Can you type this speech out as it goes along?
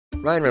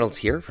Ryan Reynolds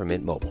here from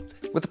Mint Mobile.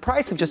 With the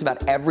price of just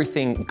about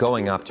everything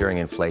going up during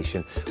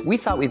inflation, we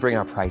thought we'd bring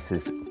our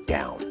prices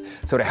down.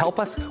 So to help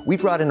us, we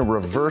brought in a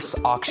reverse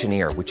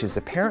auctioneer, which is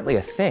apparently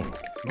a thing.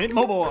 Mint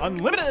Mobile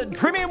Unlimited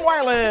Premium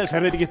Wireless.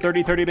 How to get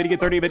 30, 30, bit to get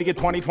 30, bit to get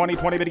 20, 20,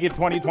 20, bit to get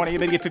 20, 20,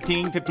 bit to get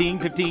 15, 15,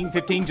 15,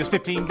 15, just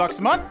 $15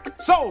 a month?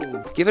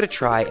 Sold! Give it a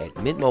try at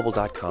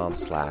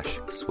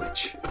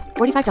mintmobile.com/switch.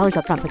 $45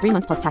 up front for 3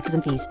 months plus taxes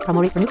and fees.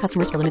 Promo rate for new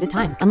customers for limited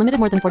time. Unlimited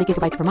more than 40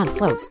 gigabytes per month.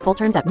 Slows full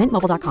terms at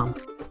mintmobile.com.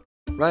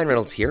 Ryan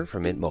Reynolds here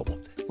from Mint Mobile.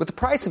 With the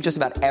price of just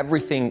about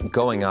everything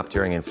going up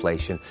during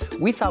inflation,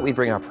 we thought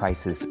we'd bring our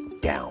prices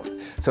down.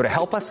 So to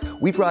help us,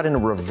 we brought in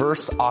a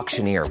reverse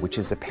auctioneer, which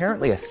is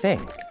apparently a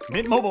thing.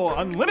 Mint Mobile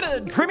Unlimited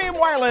Premium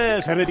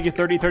Wireless. How to get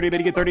 30, 30, bit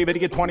to get 30, bit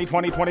to get 20,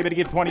 20, 20, bit to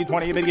get 20,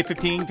 20, bit to get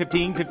 15,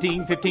 15,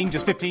 15, 15,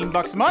 just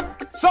 $15 a month?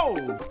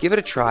 Sold! Give it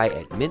a try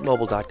at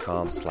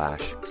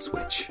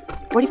mintmobile.com/switch.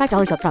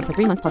 $45 up front for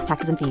 3 months plus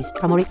taxes and fees.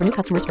 Promo rate for new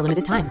customers for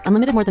limited time.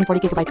 Unlimited more than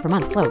 40 gigabytes per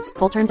month. Slows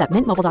full terms at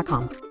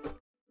mintmobile.com.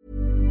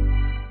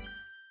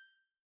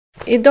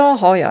 Idag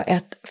har jag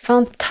ett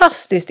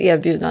fantastiskt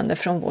erbjudande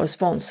från vår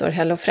sponsor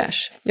HelloFresh.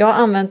 Jag har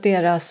använt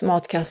deras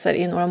matkassar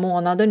i några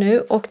månader nu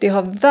och det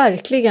har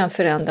verkligen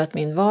förändrat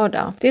min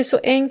vardag. Det är så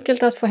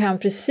enkelt att få hem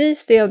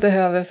precis det jag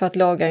behöver för att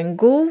laga en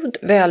god,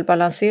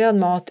 välbalanserad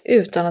mat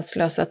utan att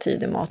slösa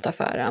tid i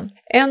mataffären.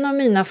 En av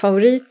mina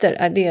favoriter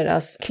är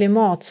deras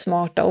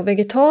klimatsmarta och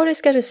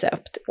vegetariska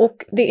recept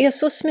och det är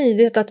så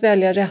smidigt att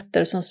välja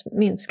rätter som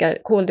minskar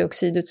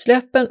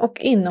koldioxidutsläppen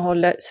och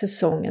innehåller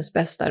säsongens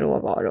bästa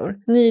råvaror.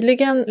 Nyligen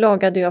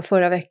lagade jag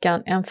förra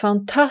veckan en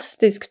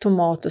fantastisk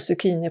tomat- och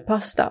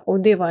zucchinipasta och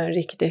det var en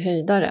riktig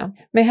höjdare.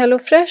 Med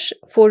HelloFresh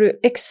får du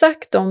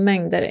exakt de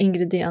mängder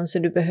ingredienser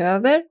du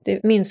behöver,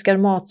 det minskar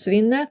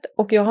matsvinnet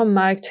och jag har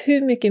märkt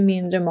hur mycket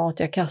mindre mat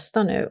jag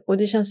kastar nu och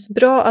det känns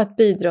bra att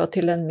bidra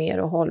till en mer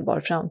och hållbar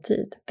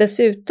framtid.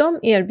 Dessutom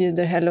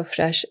erbjuder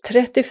HelloFresh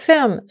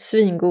 35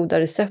 svingoda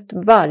recept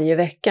varje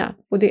vecka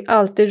och det är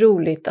alltid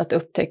roligt att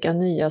upptäcka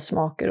nya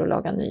smaker och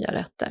laga nya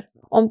rätter.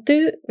 Om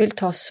du vill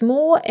ta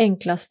små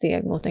enkla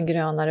steg mot en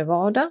grönare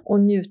vardag och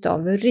njuta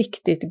av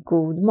riktigt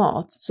god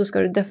mat så ska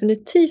du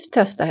definitivt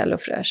testa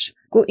HelloFresh.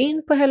 Gå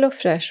in på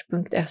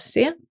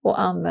hellofresh.se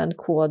och använd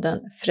koden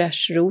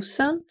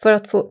FRESHROSEN för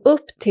att få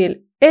upp till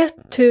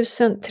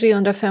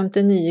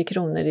 1359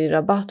 kronor i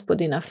rabatt på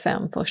dina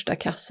 5 första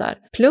kassar.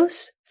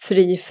 Plus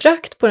fri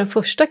frakt på den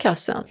första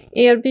kassan.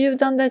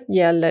 Erbjudandet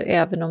gäller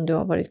även om du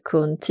har varit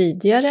kund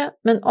tidigare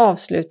men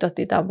avslutat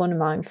ditt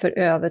abonnemang för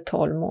över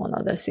 12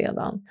 månader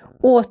sedan.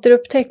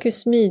 Återupptäck hur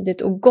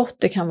smidigt och gott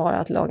det kan vara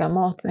att laga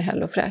mat med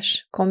HelloFresh.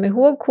 Kom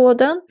ihåg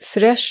koden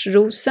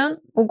FRESHROSEN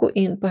och gå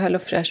in på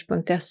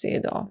hellofresh.se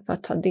idag för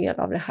att ta del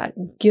av det här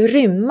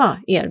grymma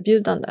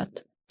erbjudandet.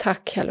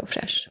 Tack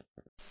HelloFresh!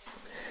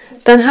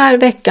 Den här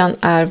veckan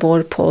är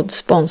vår podd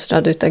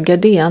sponsrad utav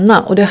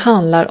Gardena och det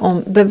handlar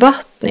om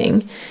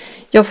bevattning.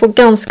 Jag får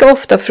ganska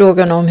ofta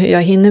frågan om hur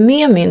jag hinner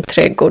med min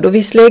trädgård och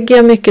visst lägger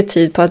jag mycket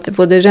tid på att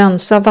både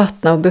rensa,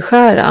 vattna och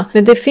beskära.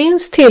 Men det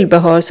finns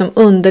tillbehör som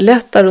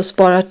underlättar och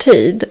sparar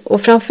tid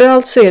och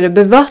framförallt så är det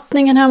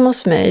bevattningen hemma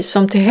hos mig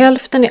som till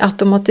hälften är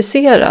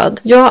automatiserad.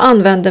 Jag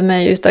använder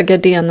mig utav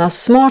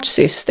Gardenas Smart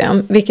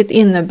System vilket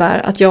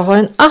innebär att jag har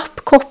en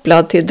app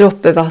kopplad till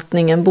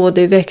droppbevattningen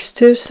både i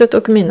växthuset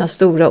och mina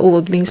stora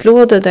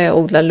odlingslådor där jag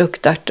odlar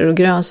luktärtor och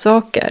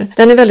grönsaker.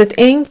 Den är väldigt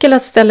enkel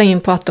att ställa in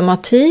på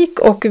automatik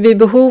och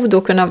vid behov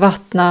då kunna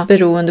vattna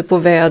beroende på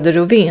väder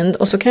och vind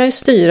och så kan jag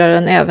styra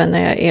den även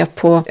när jag är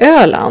på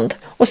Öland.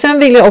 Och sen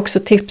vill jag också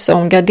tipsa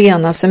om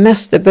Gardena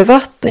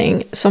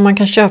semesterbevattning som man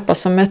kan köpa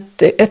som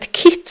ett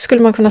kit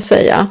skulle man kunna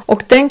säga.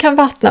 Och den kan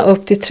vattna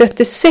upp till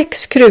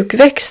 36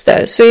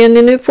 krukväxter. Så är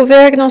ni nu på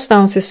väg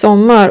någonstans i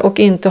sommar och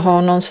inte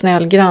har någon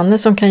snäll granne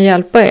som kan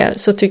hjälpa er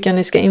så tycker jag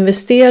ni ska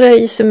investera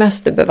i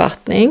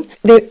semesterbevattning.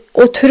 Det är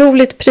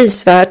otroligt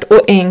prisvärt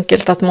och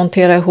enkelt att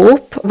montera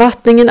ihop.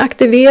 Vattningen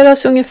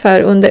aktiveras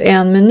ungefär under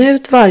 1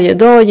 minut varje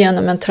dag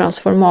genom en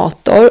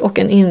transformator och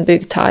en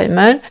inbyggd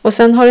timer. Och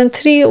sen har den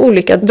 3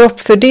 olika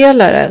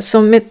droppfördelare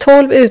som med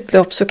 12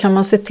 utlopp så kan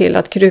man se till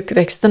att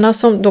krukväxterna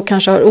som då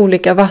kanske har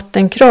olika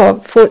vattenkrav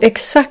får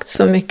exakt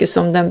så mycket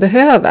som den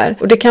behöver.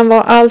 Och det kan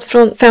vara allt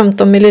från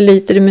 15 ml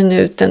i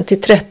minuten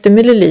till 30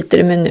 ml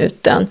i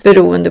minuten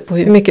beroende på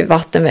hur mycket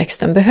vatten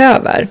växten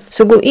behöver.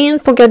 Så gå in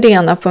på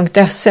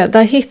gardena.se,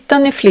 där hittar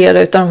ni flera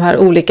av de här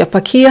olika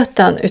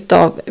paketen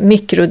utav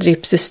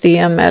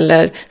mikrodrippsystem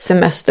eller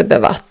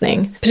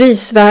semesterbevattning.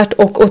 Prisvärt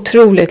och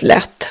otroligt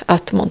lätt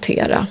att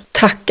montera.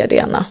 Tack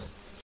Gardena!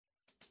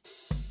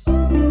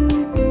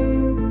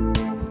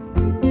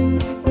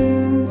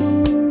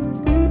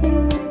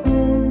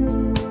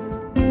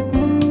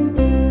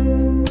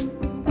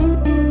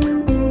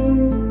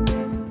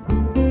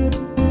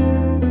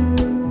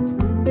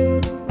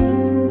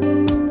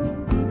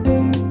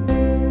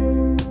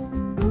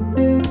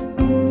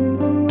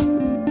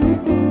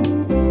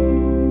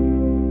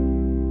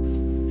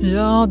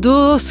 Ja,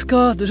 då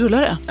ska...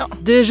 Rullar det? Ja.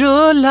 Det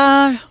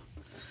rullar.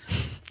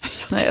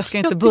 Nej, jag ska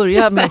inte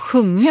börja med att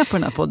sjunga på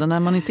den här podden. När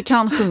man inte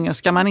kan sjunga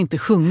ska man inte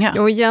sjunga.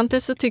 Och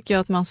egentligen så tycker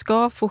jag att man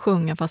ska få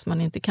sjunga fast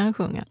man inte kan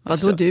sjunga.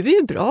 Vadå, du är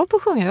ju bra på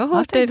att sjunga. Jag har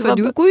hört dig, för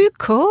du går ju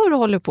kör och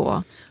håller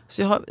på.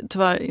 Så jag har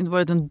tyvärr inte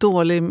varit en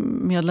dålig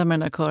medlem i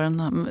den här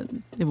kören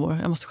i vår.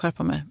 Jag måste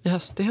skärpa mig. Det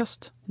är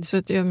höst. Så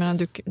att, jag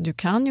menar, du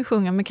kan ju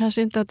sjunga, men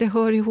kanske inte att det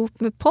hör ihop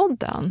med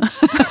podden.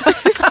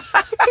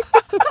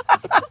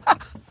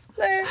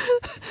 Nej.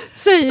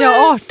 Säger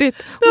jag artigt,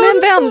 med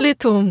en vänlig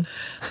ton.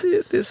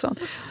 Det är sant.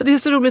 Det är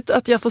så roligt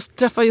att jag får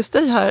träffa just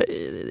dig här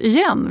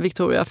igen,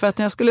 Victoria. För att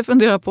när jag skulle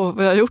fundera på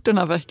vad jag har gjort den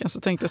här veckan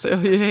så tänkte jag att jag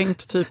har ju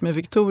hängt typ med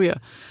Victoria.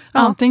 Ja.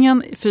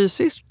 Antingen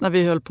fysiskt när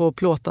vi höll på och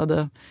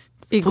plåtade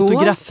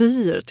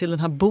fotografier till den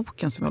här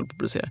boken som jag håller på att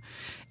producera.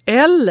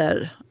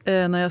 Eller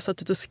när jag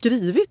satt ut och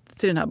skrivit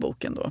till den här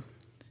boken då.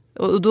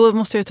 Och då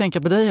måste jag ju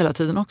tänka på dig hela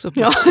tiden också.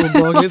 På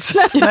obehagligt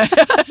sätt. Nej.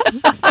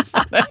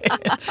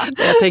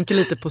 Jag tänker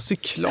lite på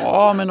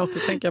cyklar, men också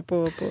tänka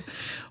på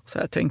så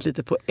jag tänker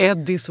lite på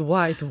Eddies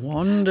White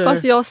Wonder.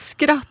 Fast jag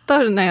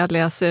skrattar när jag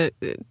läser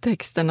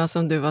texterna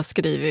som du har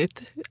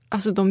skrivit.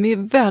 Alltså de är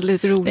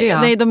väldigt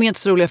roliga. Nej, de är inte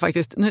så roliga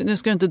faktiskt. Nu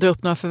ska jag inte dra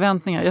upp några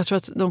förväntningar. Jag tror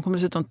att de kommer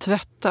dessutom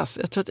tvättas.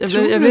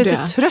 Jag blev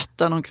lite trött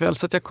där någon kväll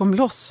så att jag kom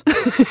loss.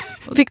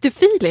 Fick du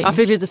feeling? Jag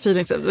fick lite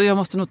feeling. Jag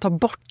måste nog ta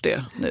bort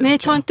det. Nej,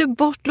 ta inte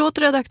bort. Låt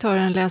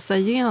redaktören läsa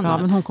igenom. Ja,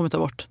 men hon kommer ta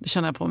bort. Det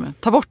känner jag på mig.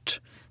 Ta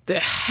bort!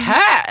 Det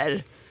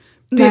här!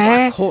 Det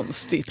var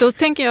konstigt. Då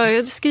tänker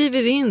jag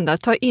skriver in där.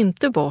 Ta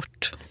inte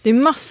bort. Det är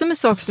massor med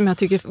saker som jag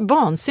tycker är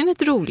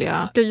vansinnigt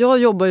roliga. Jag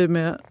jobbar ju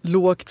med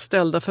lågt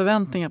ställda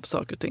förväntningar på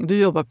saker och ting. Du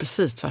jobbar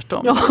precis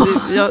tvärtom.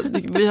 Ja.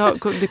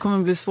 Det kommer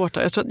att bli svårt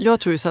här. Jag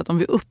tror ju så att om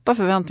vi uppar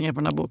förväntningar på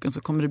den här boken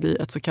så kommer det bli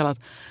ett så kallat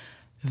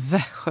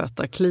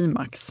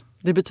västgötaklimax.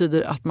 Det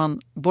betyder att man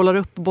bollar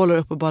upp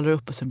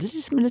och sen blir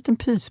det som en liten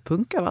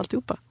pyspunka av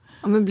alltihopa.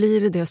 Ja, men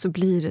blir det så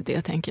blir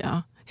det, tänker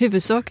jag.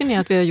 Huvudsaken är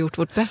att vi har gjort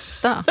vårt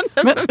bästa.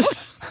 Men,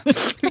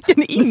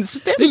 vilken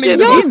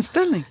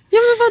inställning! Ja,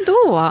 men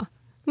vadå?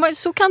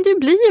 Så kan det ju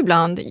bli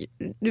ibland.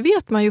 Det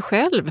vet man ju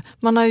själv.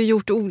 Man har ju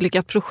gjort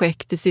olika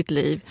projekt i sitt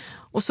liv.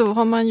 Och så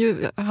har man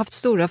ju haft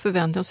stora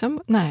förväntningar. Och sen,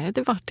 nej,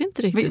 det vart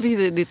inte riktigt. Vad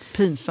är ditt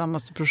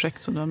pinsammaste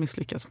projekt som du har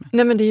misslyckats med?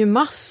 Nej, men det är ju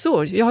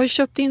massor. Jag har ju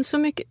köpt in så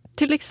mycket.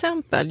 Till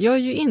exempel, jag är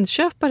ju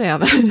inköpare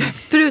även.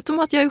 Förutom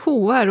att jag är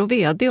HR och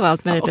vd och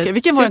allt möjligt. Okej,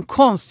 vilken var den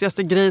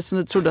konstigaste grej som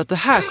du trodde att det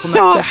här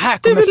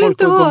kommer vill folk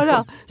inte att gå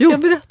höra. på? Jo, ska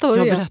jag berätta vad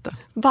det är? Berätta.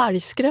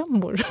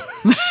 Vargskrämmor.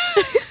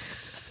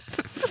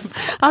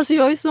 Alltså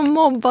jag är så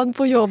mobbad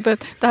på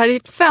jobbet. Det här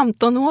är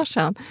 15 år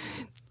sedan.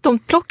 De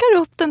plockar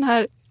upp den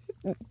här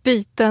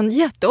biten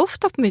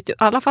jätteofta på mitt, i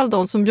alla fall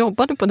de som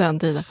jobbade på den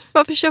tiden.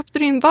 Varför köpte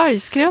du in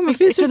vargskrämmor?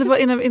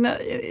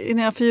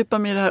 Innan jag fördjupar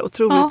mig i det här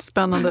otroligt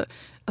spännande.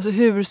 Alltså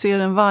hur ser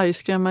en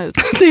vargskrämma ut?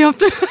 Nej,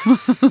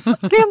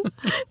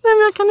 men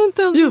jag kan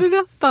inte ens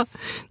berätta.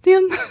 Det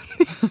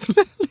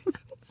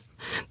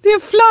är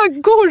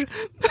flaggor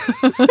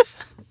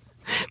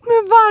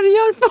med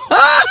vargar på.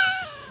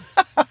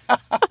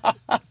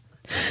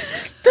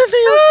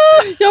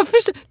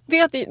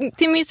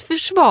 Till mitt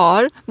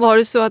försvar var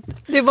det så att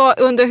det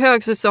var under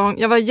högsäsong,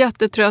 jag var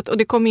jättetrött och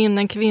det kom in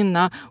en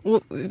kvinna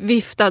och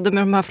viftade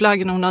med de här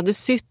flaggorna. Hon hade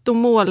sytt och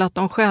målat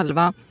dem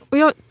själva. Och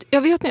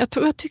jag vet inte, jag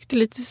tror jag tyckte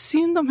lite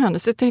synd om henne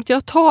så jag tänkte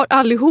jag tar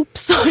allihop,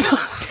 så jag.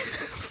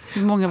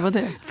 Hur många var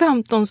det?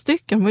 15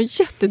 stycken, de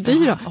var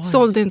jättedyra.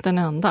 Sålde inte en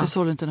enda. Du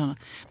sålde inte en enda.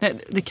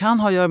 Nej, det kan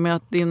ha att göra med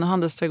att din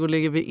handelsträdgård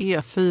ligger vid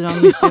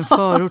E4 mitt i en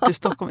förort i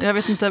Stockholm. Jag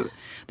vet inte.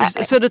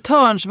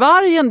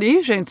 Södertörnsvargen, det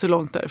är ju inte så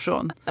långt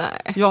därifrån.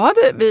 Nej.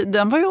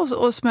 Den var ju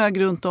och smög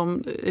runt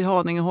om i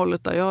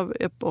Haningehållet där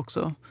jag är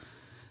också.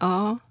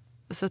 Ja.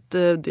 Så att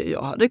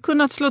jag hade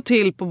kunnat slå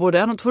till på både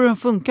en och två. Den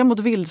funkar mot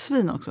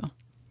vildsvin också.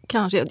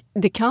 Kanske.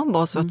 Det kan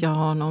vara så att jag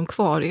har någon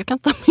kvar. Jag kan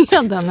ta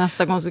med den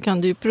nästa gång så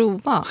kan du ju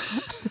prova.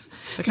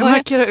 Jag kan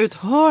markera ut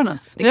hörnen.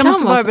 Jag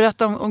måste bara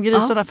berätta om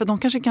grisarna för de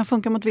kanske kan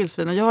funka mot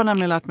vildsvinen. Jag har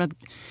nämligen lärt mig att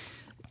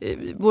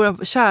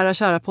våra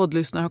kära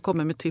poddlyssnare har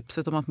kommit med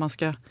tipset om att man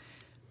ska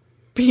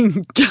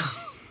pinka.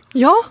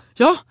 Ja?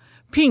 Ja,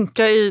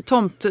 pinka i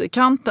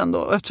tomtkanten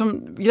då.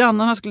 Eftersom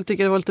grannarna skulle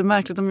tycka det var lite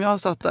märkligt om jag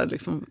satt där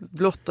liksom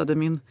blottade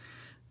min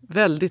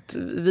väldigt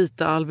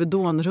vita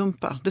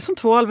alvedonrumpa. Det är som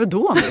 2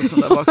 alvedon.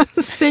 Liksom, där bak.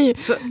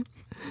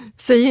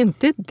 Säg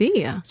inte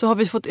det. Så har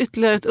vi fått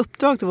ytterligare ett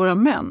uppdrag till våra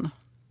män.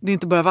 Det är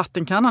inte bara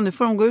vattenkannan, nu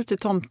får de gå ut i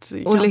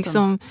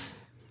tomtkanten.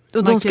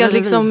 Och de ska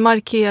liksom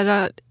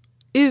markera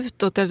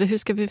utåt,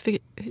 eller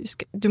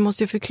du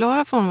måste ju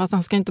förklara för honom att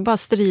han ska inte bara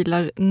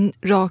strila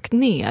rakt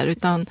ner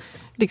utan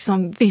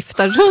liksom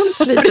vifta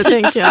runt lite,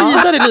 tänker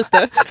jag.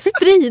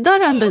 Sprida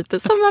den lite,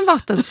 som en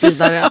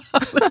vattenspridare.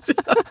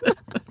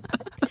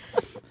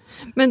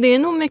 Men det är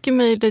nog mycket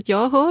möjligt.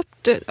 Jag har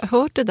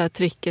hört det där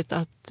tricket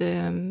att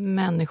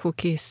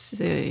människokiss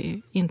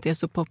inte är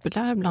så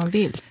populär bland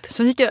vilt.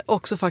 Sen gick jag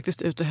också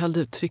faktiskt ut och hällde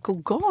ut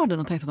Trikogarden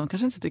och tänkte att de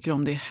kanske inte tycker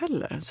om det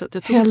heller. Så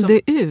jag tog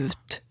hällde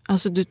ut?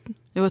 Alltså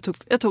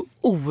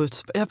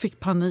jag fick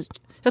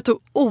panik. Jag tog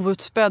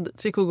outspädd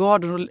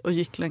Trikogarden och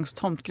gick längs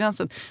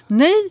tomtgränsen.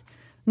 Nej,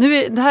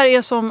 Det här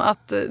är som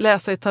att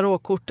läsa ett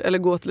tarotkort eller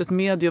gå till ett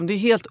medium. Det är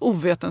helt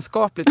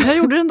ovetenskapligt. Men jag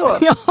gjorde det ändå.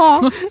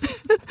 Ja,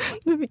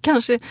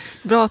 kanske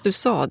bra att du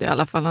sa det i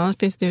alla fall. Annars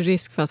finns det ju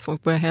risk för att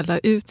folk börjar hälla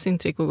ut sin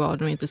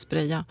Tricogard och inte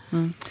spraya.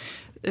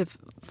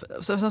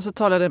 Sen så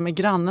talade jag med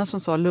grannen som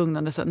sa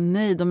lugnande så här,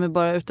 nej, de är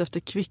bara ute efter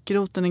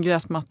kvickroten i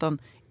gräsmattan,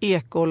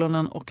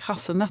 ekollonen och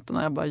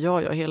hasselnötterna. Jag bara,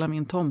 ja, hela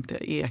min tomt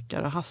är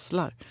ekar och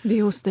hasslar. Det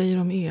är hos dig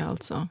de är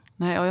alltså?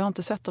 Nej, jag har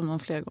inte sett dem någon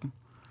fler gånger.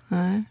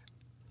 Nej.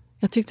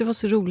 Jag tyckte det var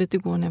så roligt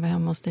igår när jag var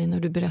hemma hos dig när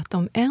du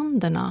berättade om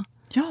änderna.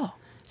 Ja.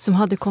 Som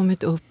hade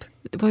kommit upp.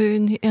 Det var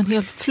ju en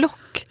hel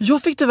flock.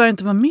 Jag fick tyvärr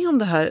inte vara med om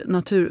det här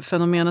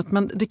naturfenomenet,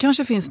 men det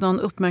kanske finns någon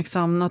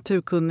uppmärksam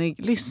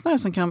naturkunnig lyssnare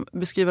som kan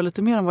beskriva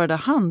lite mer om vad det där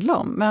handlar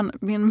om. Men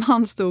min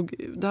man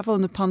det här var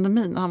under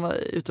pandemin, han var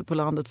ute på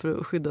landet för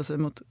att skydda sig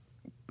mot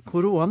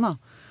corona.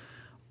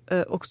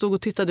 Och stod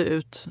och tittade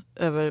ut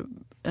över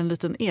en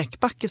liten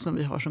ekbacke som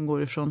vi har som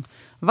går ifrån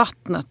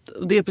vattnet.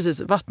 Och det är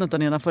precis vattnet där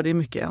nedanför, det är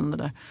mycket änder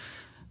där.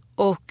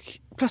 Och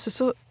plötsligt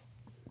så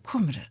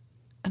kommer det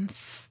en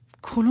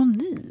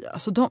koloni.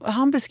 Alltså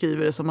han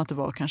beskriver det som att det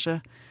var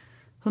kanske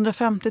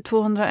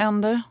 150-200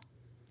 änder.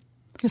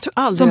 Jag tror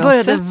aldrig som jag har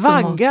började sett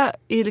vagga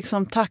i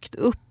liksom takt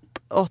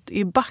uppåt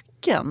i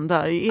backen,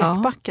 där i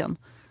ekbacken.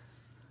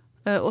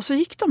 Och så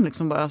gick de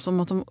liksom bara som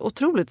att de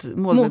otroligt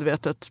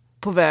målmedvetet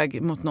på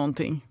väg mot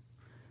någonting.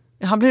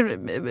 Han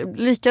blev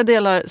lika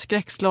delar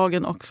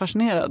skräckslagen och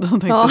fascinerad. Han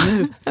tänkte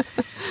nu,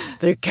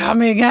 they're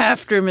coming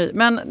after me.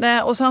 Men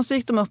nej, och sen så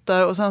gick de upp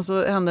där och sen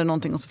så hände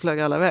någonting och så flög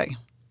alla iväg.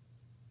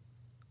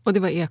 Och det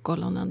var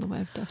ekollonen de var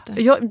ute efter?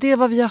 Ja, det är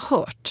vad vi har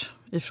hört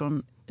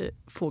ifrån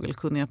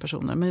fågelkunniga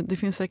personer. Men det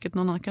finns säkert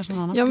kanske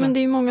någon annan. Ja, men det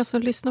är ju många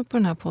som lyssnar på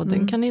den här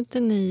podden. Kan inte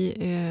ni,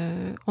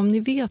 om ni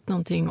vet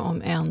någonting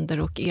om änder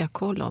och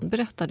ekollon,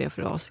 berätta det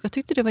för oss. Jag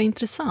tyckte det var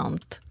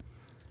intressant.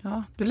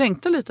 Ja, du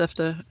längtar lite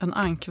efter en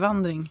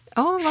ankvandring.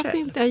 Ja, varför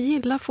inte? Jag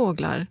gillar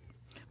fåglar.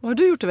 Vad har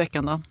du gjort i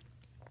veckan då?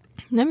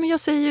 Nej, men jag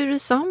säger ju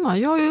detsamma.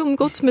 Jag har ju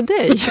umgåtts med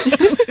dig.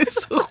 Det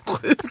är så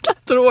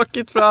sjukt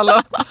tråkigt för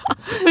alla.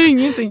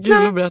 Ingenting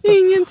kul att berätta.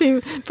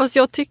 Ingenting. Fast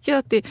jag tycker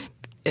att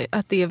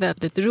det är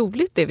väldigt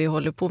roligt det vi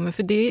håller på med.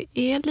 För det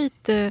är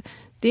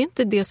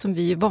inte det som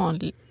vi i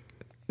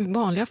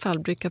vanliga fall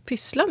brukar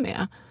pyssla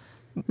med.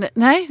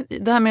 Nej,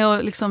 det här med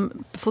att liksom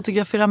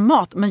fotografera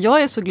mat. Men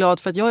jag är så glad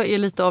för att jag är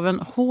lite av en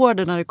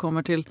hoarder när det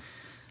kommer till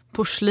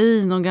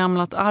porslin och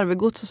gammalt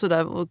arvegods och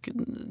sådär. Och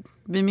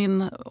vid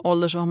min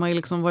ålder så har man ju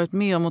liksom varit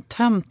med om att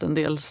tömt en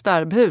del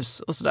stärbhus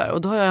och sådär.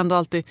 Och då har jag ändå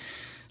alltid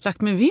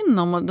lagt mig vinn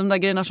om de där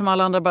grejerna som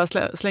alla andra bara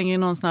slänger i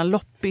någon sån här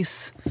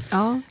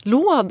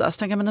loppislåda. Så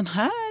tänker jag, men den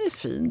här är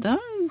fin, den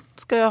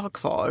ska jag ha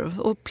kvar.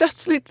 Och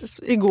plötsligt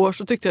igår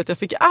så tyckte jag att jag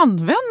fick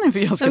användning för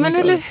ganska mycket.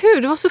 Men eller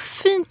hur, det var så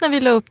fint när vi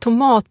la upp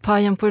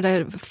tomatpajen på det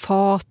där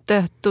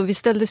fatet och vi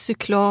ställde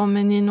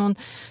cyklamen i någon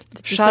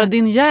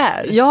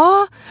jardinière.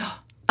 Ja,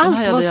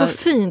 allt var så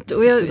fint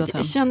och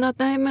jag kände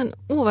att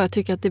vad jag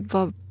tycker att det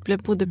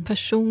blev både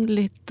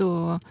personligt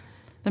och...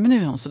 Nej, men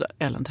nu är hon sådär,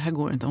 Ellen, det här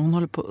går inte. Hon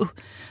håller på.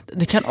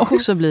 Det kan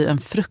också bli en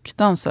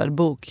fruktansvärd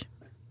bok.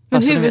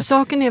 Men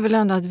huvudsaken är väl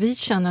ändå att vi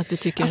känner att vi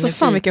tycker alltså den är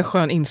fan fin. vilken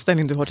skön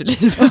inställning du har till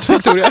livet,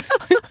 Victoria.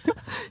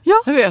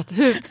 Ja, jag vet.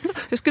 Hur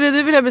skulle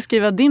du vilja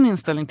beskriva din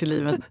inställning till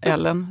livet,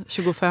 Ellen,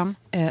 25?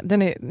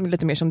 Den är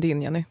lite mer som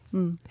din, Jenny.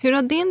 Mm. Hur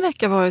har din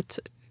vecka varit,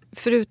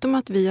 förutom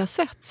att vi har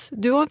setts?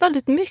 Du har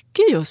väldigt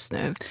mycket just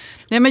nu.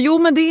 Nej,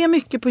 men det är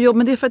mycket på jobb,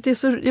 men det är för att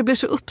jag blir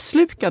så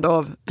uppslukad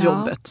av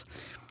jobbet.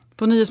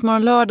 På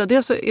Nyhetsmorgon lördag,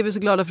 dels så är vi så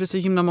glada för det är så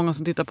himla många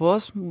som tittar på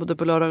oss, både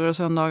på lördagar och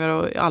söndagar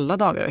och alla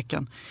dagar i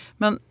veckan.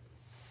 Men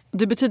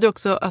det betyder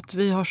också att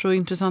vi har så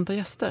intressanta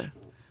gäster.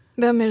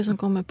 Vem är det som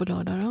kommer på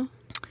lördag då?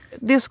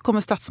 Dels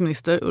kommer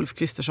statsminister Ulf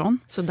Kristersson.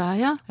 Sådär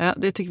ja. Ja,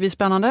 det tycker vi är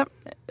spännande.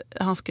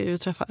 Han ska ju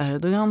träffa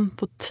Erdogan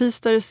på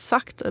tisdag, är det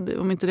sagt.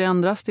 Om inte det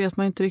ändras, det vet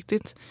man inte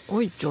riktigt.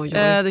 Oj.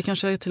 Det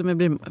kanske till och med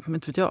blir,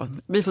 inte vet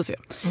jag. Vi får se.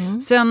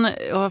 Sen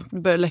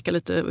börjar läcka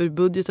lite ur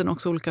budgeten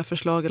också, olika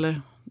förslag,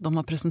 eller de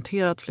har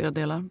presenterat flera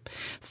delar.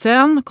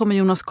 Sen kommer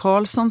Jonas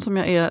Karlsson som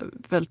jag är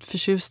väldigt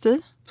förtjust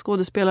i.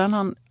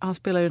 Skådespelaren, han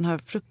spelar ju den här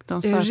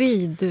fruktansvärt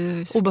obehagliga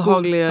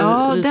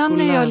ridskoleläraren.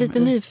 Den är jag lite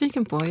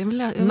nyfiken på. Jag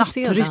vill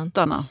se den.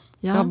 Nattryttarna.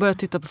 Ja. Jag har börjat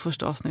titta på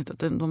första avsnittet.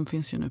 De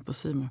finns ju nu på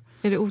C More.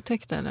 Är det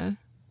otäckt eller?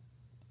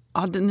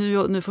 Ja,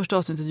 nu första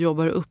avsnittet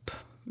jobbar upp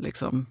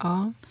liksom.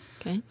 Ja,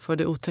 okay. För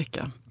det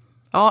otäcka.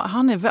 Ja,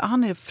 han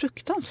är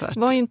fruktansvärt.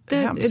 Var inte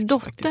hemskt,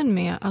 dottern faktiskt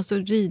med, alltså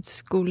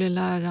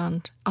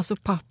ridskoleläraren,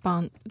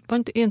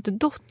 är inte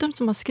dottern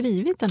som har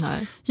skrivit den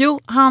här? Jo,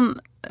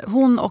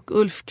 hon och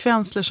Ulf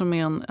Kvensler som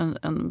är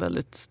en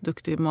väldigt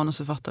duktig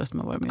manusförfattare som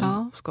har varit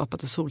med och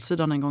skapat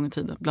Solsidan en gång i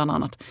tiden, bland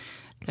annat,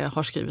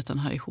 har skrivit den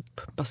här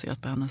ihop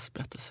baserat på hennes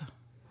berättelse.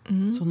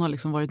 Så hon har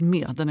liksom varit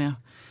med. Den är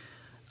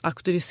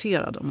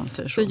auktoriserad om man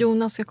säger så. Så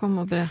Jonas ska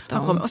komma och berätta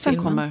om och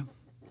sen kommer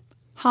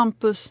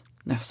Hampus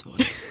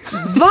Nessvold.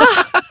 Va?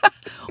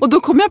 Och då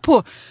kom jag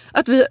på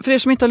att för er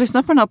som inte har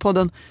lyssnat på den här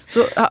podden,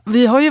 så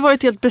vi har ju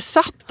varit helt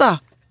besatta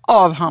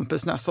av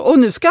Hampus Nessvold. Och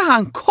nu ska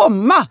han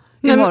komma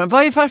imorgon.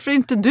 Varför är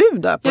inte du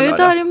där på lördag? Jag är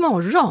där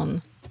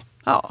imorgon.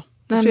 Ja,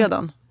 på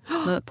fredagen.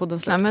 När podden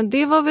släpps. Nej, men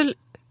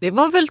det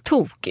var väl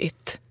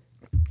tokigt.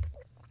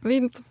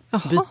 Byt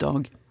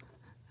dag.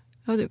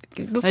 Ja,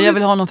 Jag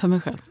vill ha någon för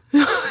mig själv.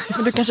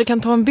 Men du kanske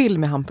kan ta en bild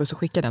med Hampus och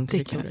skicka den till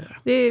Victoria.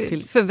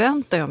 Det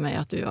förväntar jag mig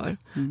att du gör.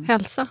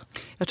 Hälsa.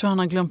 Jag tror han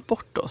har glömt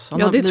bort oss.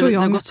 Tror jag. Det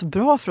har gått så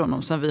bra för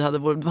honom sen vi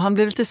hade han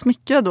blev lite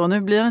smickrad då.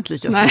 Nu blir han inte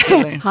lika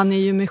smickrad längre. Han är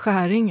ju med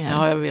Skäringer.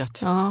 Ja, jag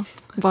vet. Ja,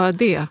 bara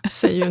det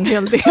säger ju en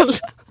hel del.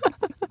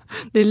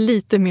 Det är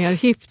lite mer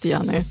hippt,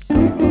 Jenny.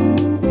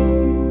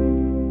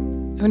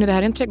 Hörrni, det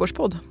här är en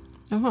trädgårdspodd.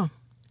 Jaha.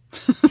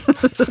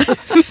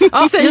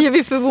 Säger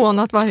vi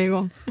förvånat varje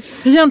gång.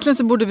 Egentligen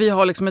så borde vi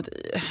ha liksom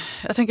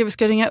jag tänker vi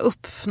ska ringa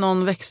upp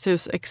någon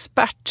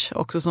växthusexpert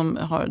också som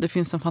det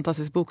finns en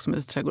fantastisk bok som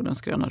heter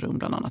Trädgårdens gröna rum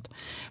bland annat.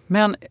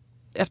 Men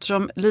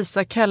eftersom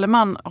Lisa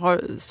Kellerman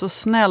har så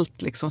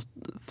snällt liksom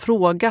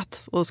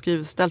frågat och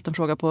ställt en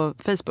fråga på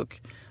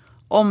Facebook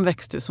om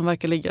växthus som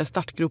verkar ligga i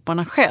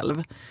startgroparna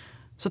själv,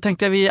 så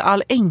tänkte jag vi i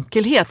all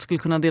enkelhet skulle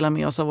kunna dela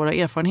med oss av våra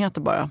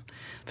erfarenheter bara.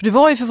 För du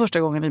var ju för första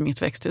gången i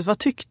mitt växthus. Vad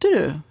tyckte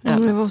du? Ja,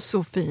 det var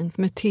så fint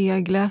med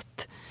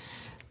teglet,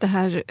 det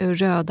här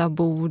röda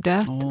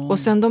bordet och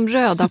sen de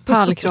röda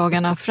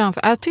pallkragarna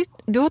framför.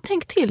 Du har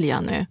tänkt till,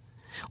 Jenny.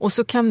 Och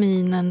så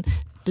kaminen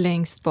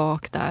längst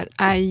bak där.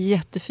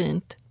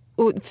 Jättefint.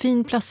 Och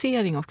fin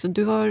placering också.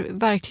 Du har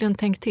verkligen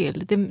tänkt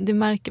till. Det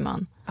märker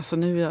man. Alltså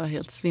nu är jag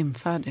helt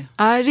svimfärdig.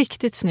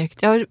 Riktigt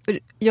snyggt.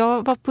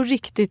 Jag var på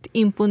riktigt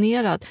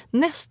imponerad.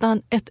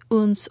 Nästan ett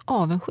uns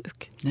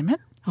avundsjuk. Nämen.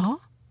 Ja.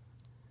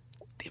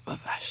 Det var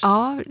värst.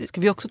 Ja.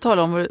 Ska vi också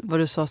tala om vad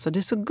du sa? Så det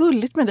är så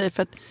gulligt med dig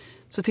för att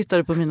så tittar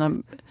du på mina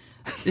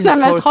du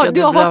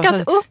har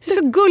hakat upp. Det är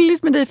så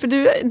gulligt med dig för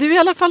du är i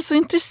alla fall så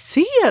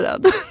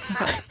intresserad.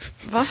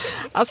 Va?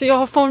 Alltså jag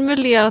har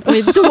formulerat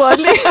mig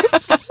dåligt.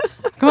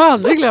 Jag kommer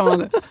aldrig glömma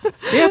det.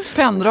 Det är ett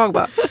penndrag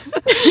bara.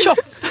 Tjoff!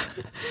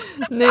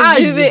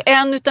 Nej, du är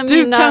en utav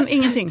mina kan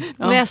ingenting.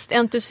 mest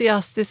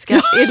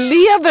entusiastiska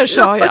elever,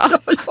 sa jag.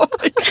 Ja,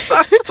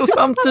 exakt. Och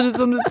samtidigt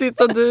som du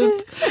tittade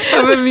ut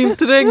över min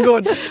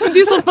trädgård. Men det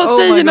är sånt man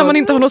säger när man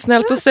inte har något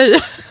snällt att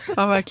säga.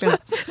 Ja, verkligen.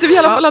 Du är i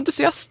alla fall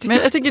entusiastisk. Men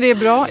jag tycker det är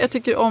bra. Jag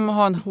tycker om att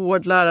ha en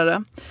hård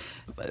lärare.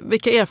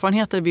 Vilka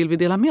erfarenheter vill vi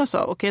dela med oss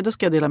av? Okej, då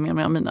ska jag dela med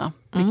mig av mina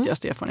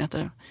viktigaste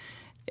erfarenheter.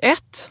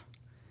 1.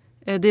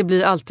 Det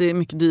blir alltid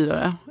mycket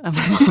dyrare än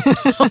vad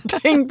man har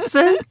tänkt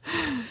sig.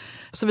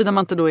 Såvida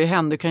man inte då är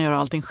hen, kan göra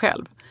allting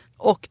själv.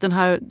 Och den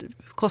här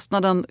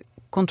kostnaden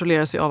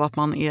kontrolleras ju av att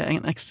man är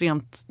en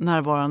extremt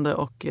närvarande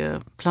och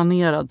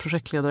planerad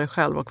projektledare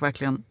själv och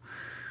verkligen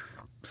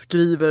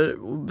skriver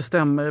och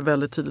bestämmer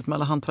väldigt tydligt med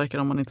alla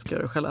hantverkare om man inte ska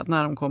göra det själv. Att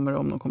när de kommer och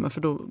om de kommer,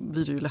 för då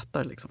blir det ju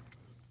lättare liksom.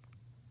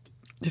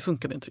 Det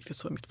funkade inte riktigt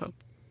så i mitt fall.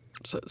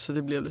 Så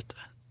det blev lite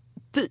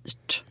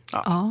dyrt.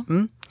 Ja.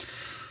 Mm.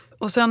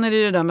 Och sen är det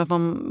ju det där med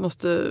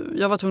att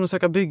jag var tvungen att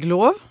söka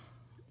bygglov.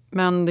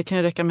 Men det kan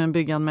ju räcka med en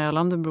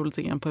bygganmälan. Det beror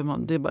lite grann på hur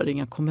det är bara att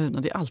ringa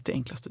kommunen. Det är alltid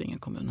enklast att ringa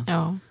kommunen.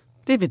 Ja.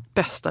 Det är mitt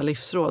bästa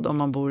livsråd om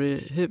man bor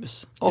i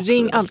hus.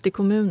 Ring alltid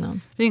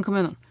kommunen. Ring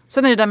kommunen.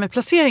 Sen är det där med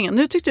placeringen.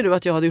 Nu tyckte du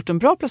att jag hade gjort en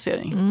bra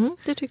placering.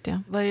 Det tyckte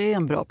jag. Vad är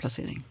en bra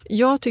placering?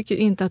 Jag tycker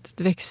inte att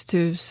ett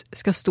växthus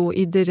ska stå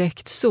i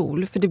direkt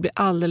sol. För det blir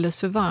alldeles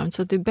för varmt.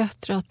 Så att det är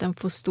bättre att den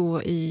får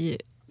stå i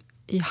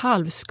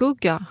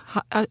halvskugga.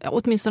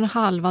 Åtminstone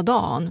halva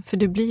dagen. För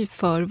det blir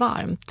för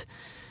varmt.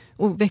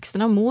 Och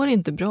växterna mår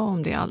inte bra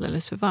om det är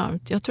alldeles för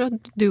varmt. Jag tror att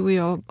du och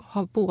jag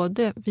har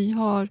både.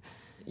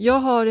 Jag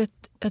har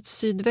ett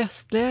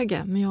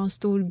sydvästläge, men jag har en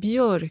stor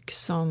björk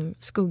som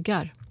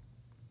skuggar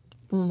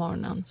på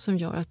morgonen. Som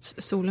gör att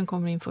solen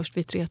kommer in först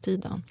vid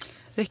 3-tiden.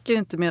 Räcker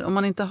inte med, om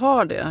man inte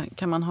har det,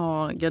 kan man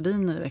ha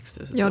gardiner i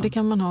växthuset? Ja, det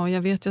kan man ha.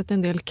 Jag vet ju att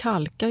en del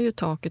kalkar ju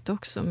taket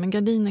också. Men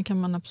gardiner kan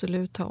man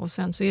absolut ha. Och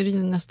sen så är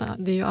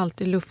det är ju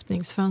alltid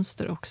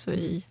luftningsfönster också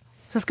i.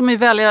 Sen ska man ju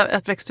välja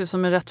ett växthus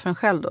som är rätt för en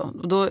själv då.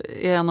 Och då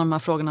är en av de här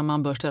frågorna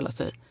man bör ställa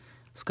sig.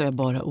 Ska jag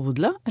bara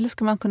odla eller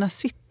ska man kunna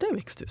sitta i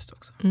växthuset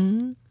också?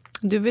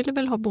 Du ville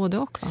väl ha både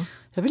och, va?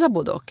 Jag vill ha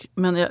både och.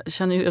 Men jag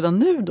känner ju redan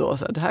nu då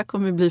så här, det här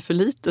kommer bli för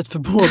litet för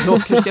både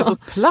och. Hur ska jag få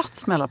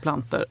plats med alla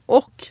plantor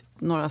och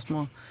några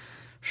små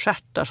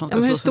stjärtar som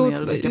ska slås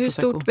ner och dricka hur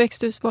stort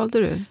växthus valde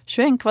du?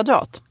 21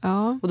 kvadrat.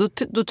 Ja. Och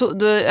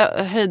då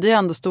höjde jag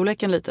ändå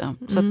storleken lite.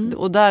 Så att,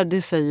 och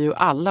det säger ju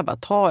alla, bara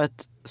ta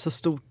ett så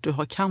stort du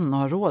kan och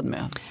ha råd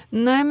med.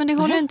 Nej, men det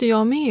håller inte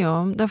jag med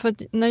om. Därför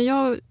att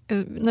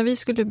när vi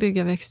skulle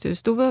bygga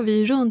växthus, då var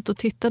vi runt och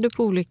tittade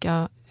på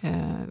olika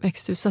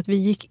växthus så att vi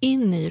gick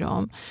in i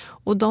dem.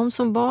 Och de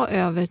som var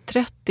över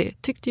 30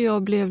 tyckte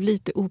jag blev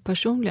lite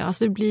opersonliga.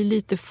 Alltså det blir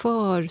lite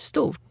för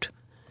stort.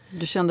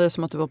 Du kände det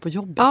som att du var på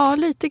jobbet? Ja,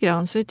 lite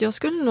grann. Så jag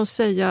skulle nog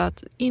säga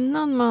att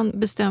innan man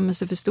bestämmer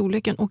sig för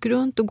storleken, åk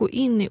runt och gå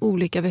in i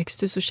olika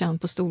växthus och känn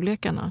på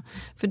storlekarna.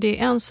 För det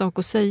är en sak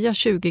att säga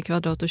 20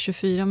 kvadrat och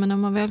 24, men när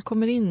man väl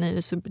kommer in i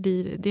det så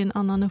blir det en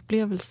annan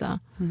upplevelse.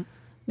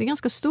 Det är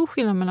ganska stor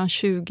skillnad mellan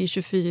 20,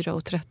 24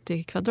 och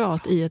 30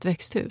 kvadrat i ett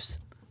växthus.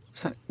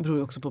 Sen beror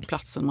det också på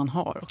platsen man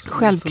har. Också,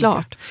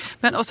 Självklart.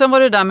 Men, och sen var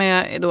det där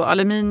med då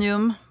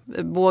aluminium,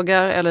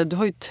 bågar, eller du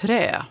har ju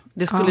trä.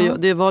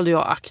 Det valde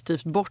jag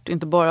aktivt bort,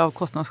 inte bara av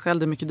kostnadsskäl,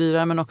 det är mycket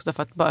dyrare, men också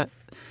därför att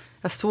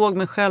jag såg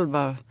mig själv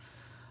bara,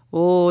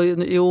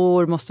 i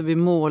år måste vi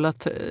måla,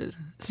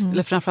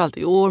 eller framförallt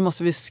i år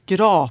måste vi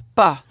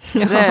skrapa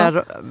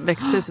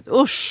träväxthuset.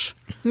 Usch!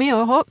 Men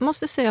jag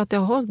måste säga att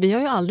vi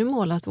har ju aldrig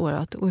målat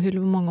vårat, och hur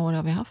många år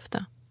har vi haft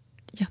det?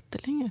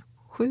 Jättelänge,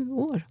 7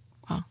 år,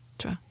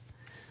 tror jag.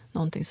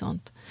 Någonting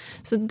sånt.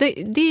 Så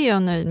det är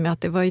jag nöjd med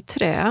att det var i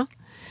trä.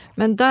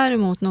 Men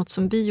däremot något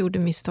som vi gjorde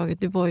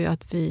misstaget, det var ju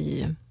att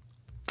vi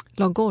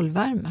la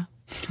golvvärme.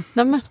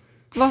 Nej men,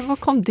 var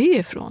kom det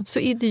ifrån? Så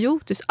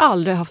idiotiskt,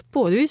 aldrig haft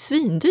på. Det är ju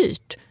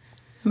svindyrt.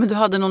 Men du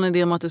hade någon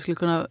idé om att du skulle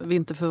kunna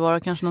vinterförvara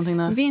kanske någonting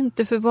där?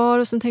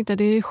 Vinterförvara, och sen tänkte jag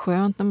det är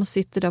skönt när man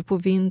sitter där på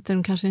vintern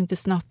och kanske inte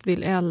snabbt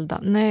vill elda.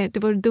 Nej, det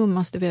var det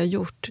dummaste vi har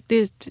gjort.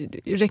 Det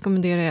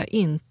rekommenderar jag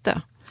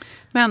inte.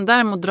 Men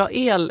däremot dra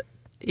el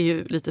är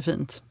ju lite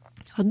fint.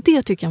 Ja,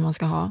 det tycker jag man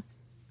ska ha.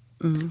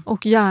 Mm.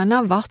 Och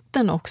gärna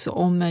vatten också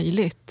om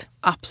möjligt.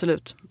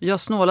 Absolut. Jag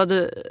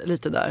snålade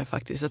lite där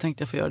faktiskt. Jag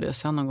tänkte jag får göra det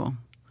sen någon gång.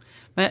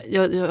 Men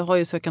jag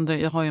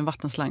har ju en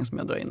vattenslang som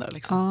jag drar in där.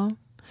 Liksom. Ja.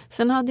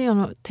 Sen hade jag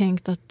nog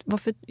tänkt att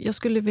jag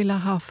skulle vilja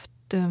haft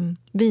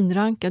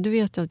vinranka. Du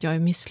vet ju att jag är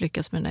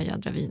misslyckats med den där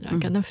jädra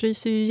vinrankan. Den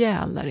fryser ju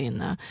ihjäl där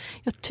inne.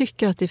 Jag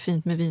tycker att det är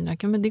fint med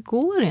vinranka, men det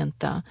går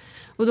inte.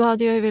 Och då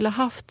hade jag ju velat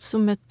haft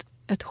som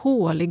ett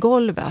hål i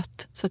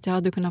golvet så att jag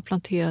hade kunnat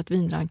plantera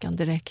vinrankan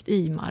direkt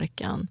i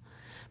marken.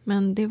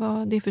 Men det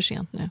är för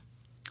sent nu.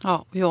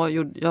 Ja, jag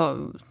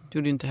gjorde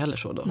ju inte heller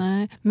så då.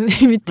 Nej, men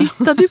vi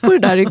tittade ju på det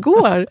där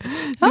igår.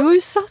 Du har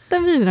ju satt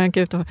en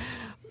vinranka utav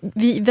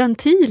vid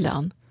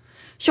ventilen.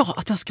 Ja,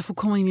 att den ska få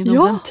komma in i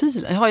någon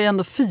ventil. Jag har ju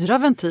ändå 4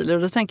 ventiler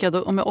och då tänker jag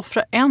att om jag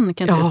offrar en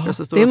kan inte spela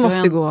så stor. Det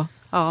måste gå.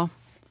 Ja.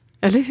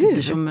 Eller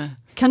hur?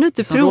 Kan du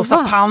inte prova?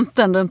 Rosa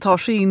panten, den tar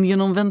sig in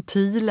genom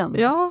ventilen.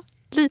 Ja,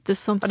 lite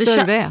som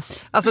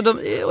serväs. Alltså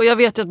och jag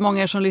vet ju att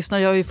många som lyssnar,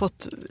 jag har ju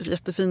fått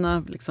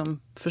jättefina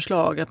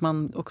förslag att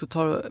man också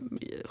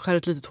skär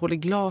ett litet hål i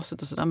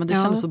glaset och sådär. Men det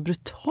kändes så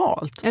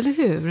brutalt. Eller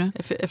hur?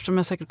 Eftersom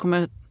jag säkert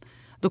kommer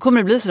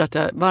det bli så att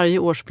jag varje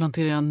år så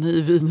planterar jag en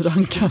ny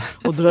vinranka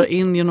och drar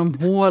in genom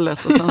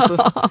hålet och sen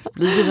så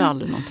blir det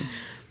aldrig någonting.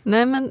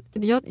 Nej, men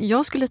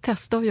jag skulle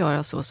testa att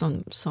göra så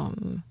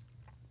som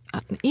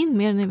in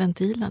mer i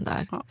ventilen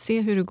där. Ja.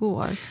 Se hur det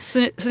går.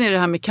 Sen är det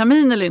här med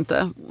kamin eller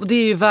inte. Och det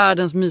är ju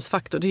världens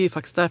mysfaktor. Det är ju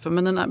faktiskt därför.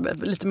 Men den här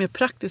lite mer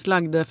praktiskt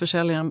lagda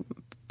försäljningen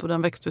på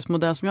den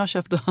växthusmodell som jag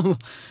köpte.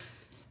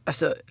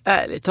 Alltså,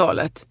 ärligt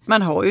talat.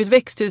 Man har ju ett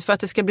växthus för att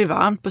det ska bli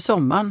varmt på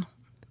sommaren.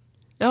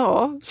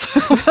 Ja.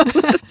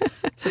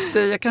 Så att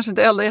jag kanske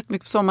inte eldar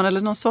jättemycket på sommaren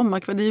eller någon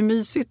sommarkväll. Det är ju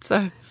mysigt så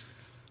här.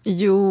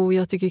 Jo,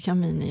 jag tycker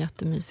kamin är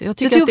jättemysigt. Jag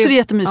tycker också det är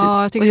jättemysigt.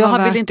 Ja, och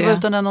jag ville inte vara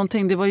utan det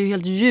någonting. Det var ju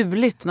helt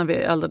ljuvligt när vi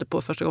eldade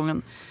på första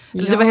gången.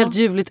 Eller det var helt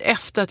ljuvligt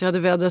efter att jag hade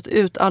vädrat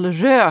ut all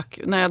rök.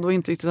 När jag då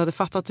inte riktigt hade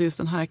fattat hur just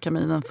den här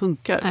kaminen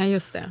funkar. Nej,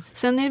 just det.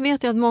 Sen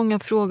vet jag att många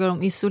frågar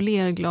om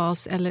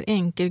isolerglas eller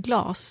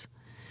enkelglas.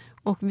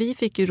 Och vi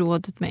fick ju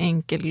rådet med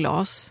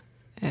enkelglas.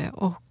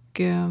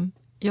 Och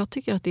jag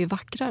tycker att det är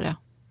vackrare.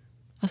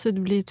 Alltså det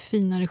blir ett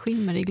finare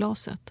skimmer i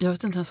glaset. Jag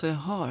vet inte ens vad jag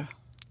har.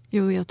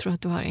 Jo, jag tror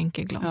att du har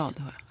enkelglas. Ja,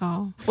 det har jag.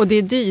 Ja. Och det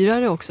är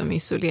dyrare också med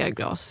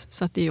isolerglas.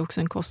 Så att det är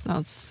också en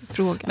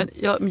kostnadsfråga.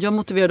 Men jag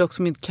motiverade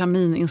också min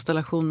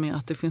kamininstallation med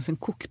att det finns en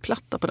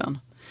kokplatta på den.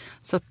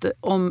 Så att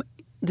om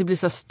det blir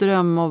så här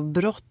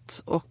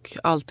strömavbrott och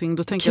allting.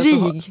 Då tänker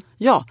Krig?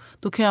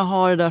 Då kan jag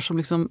ha det där som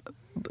liksom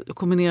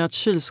kombinerat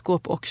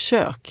kylskåp och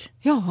kök.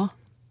 Ja,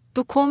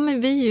 då kommer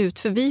vi ut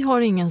för vi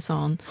har ingen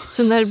sån.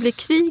 Så när det blir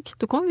krig,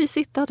 då kommer vi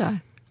sitta där.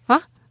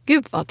 Va?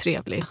 Gud vad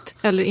trevligt.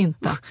 Eller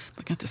inte.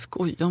 Man kan inte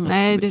skoja om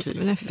nej,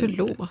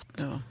 förlåt.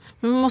 Ja.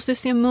 Men man måste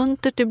se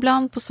muntert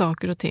ibland på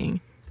saker och ting.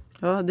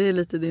 Ja, det är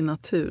lite din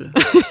natur.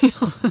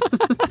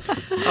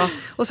 Ja.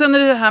 Och sen är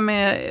det här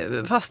med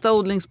fasta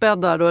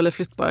odlingsbäddar då, eller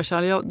flyttbara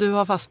kärl. Du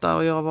har fasta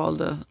och jag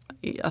valde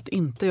att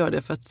inte göra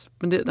det.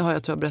 Men det har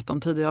jag tror jag berättat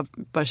om tidigare.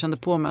 Jag bara kände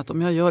på mig att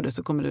om jag gör det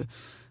så kommer du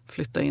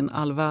flytta in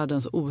all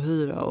världens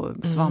ohyra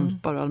och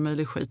svampar och all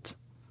möjlig skit.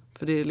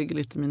 För det ligger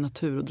lite i min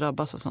natur att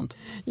drabbas av sånt.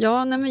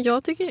 Ja, nej, men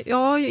jag tycker,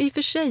 i och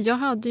för sig, jag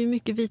hade ju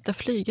mycket vita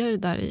flygare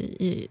där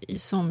i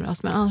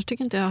somras. Men annars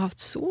tycker inte jag har haft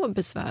så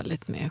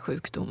besvärligt med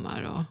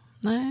sjukdomar. Och,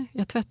 nej,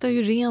 jag tvättar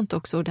ju rent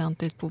också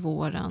ordentligt på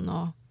våren.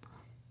 Och,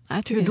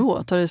 hur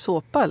då? Tar det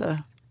såpa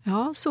eller?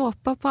 Ja,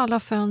 såpa på alla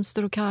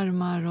fönster och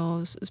karmar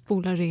och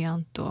spola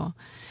rent. Och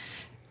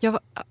jag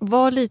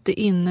var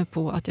lite inne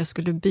på att jag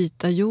skulle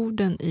byta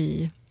jorden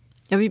i...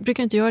 Jag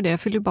brukar inte göra det.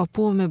 Jag fyller bara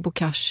på med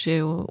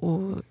bokashi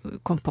och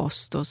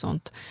kompost och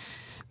sånt.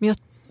 Men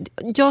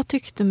jag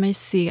tyckte mig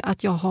se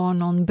att jag har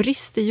någon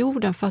brist i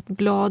jorden för att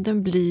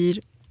bladen blir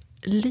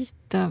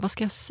lite, vad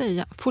ska jag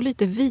säga, får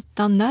lite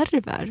vita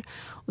nerver.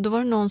 Och då var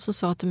det någon som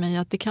sa till mig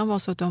att det kan vara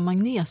så att du har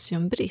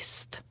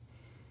magnesiumbrist.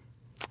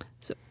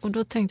 Och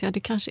då tänkte jag att det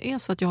kanske är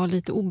så att jag har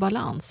lite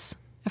obalans.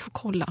 Jag får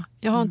kolla.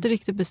 Jag har inte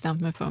riktigt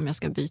bestämt mig för om jag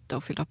ska byta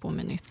och fylla på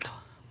med nytt.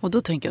 Och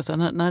då tänker jag så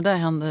här, när det där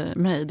händer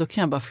mig, då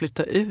kan jag bara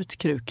flytta ut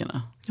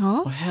krukorna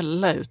och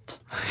hälla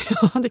ut.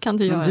 Ja, det kan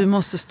du göra. Men du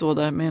måste stå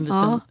där med en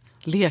liten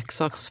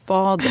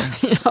leksaksspade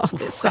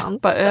och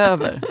skeppa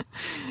över.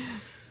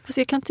 Fast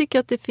jag kan tycka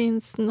att det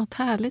finns något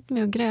härligt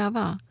med att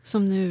gräva.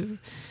 Som nu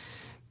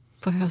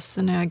på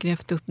hösten när jag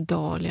grävt upp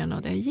dahliorna.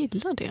 Och jag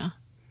gillar det.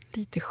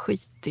 Lite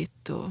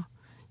skitigt och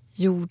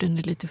jorden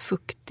är lite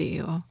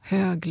fuktig och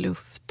hög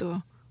luft. Och...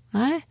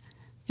 Nej,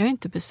 jag är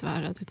inte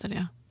besvärad utav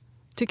det.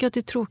 Tycker att det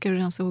är tråkigt att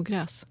rensa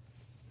ogräs.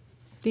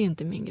 Det är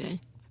inte min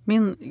grej.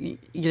 Min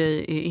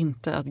grej är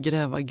inte att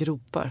gräva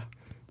gropar.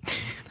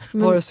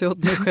 Vare sig åt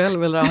mig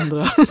själv eller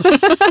andra.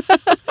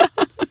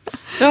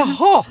 Jag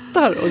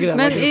hatar att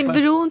gräva gropar. Men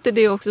beror inte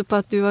det också på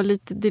att det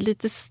är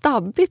lite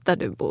stabbigt där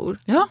du bor?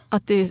 Ja.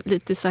 Att det är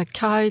lite så här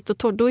kargt och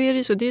torrt. Då är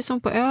det så, det är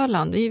som på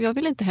Öland. Jag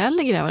vill inte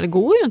heller gräva. Det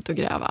går ju inte att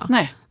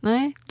gräva.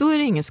 Nej, då är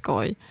det ingen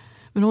skoj.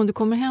 Men om du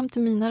kommer hem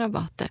till mina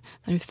rabatter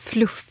där det är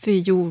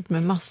fluffig jord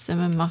med massor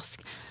med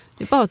mask.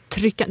 Det är bara att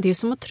trycka. Det är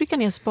som att trycka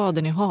ner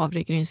spaden i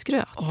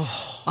havregrynsgröt.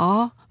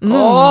 Ja.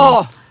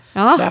 Ja.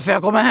 Därför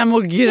jag kommer hem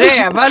och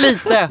gräva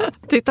lite.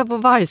 Titta på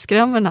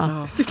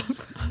vargskrämmorna. Ja.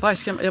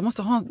 Vargskrämma.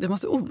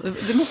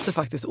 Det måste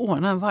faktiskt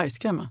ordna en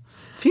vargskrämma.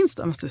 Finns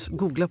det? Jag måste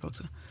googla på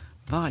också.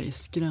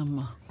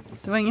 Vargskrämma.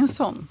 Det var ingen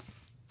sån.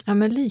 Ja,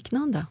 men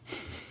liknande.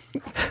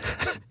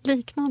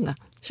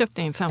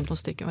 Köpte in 15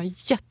 stycken. Var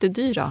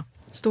jättedyra.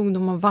 Stod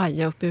de och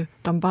vajade upp ur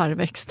de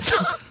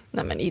barrväxterna.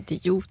 Nej, men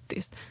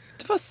idiotiskt.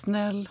 Du var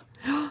snäll.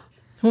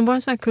 Hon var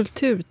en sån här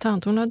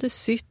kulturtant. Hon hade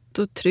sytt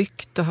och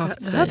tryckt och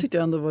haft sig. Det här tyckte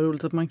jag ändå var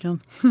roligt att man kan...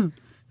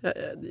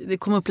 Det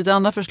kom upp lite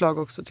andra förslag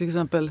också. Till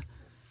exempel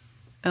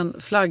en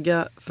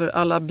flagga för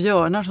alla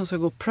björnar som ska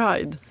gå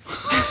Pride.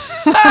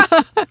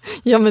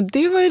 Ja, men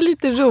det var ju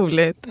lite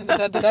roligt.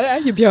 Det där är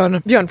ju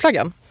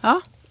björnflaggan.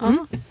 Ja.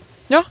 Mm.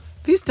 Ja.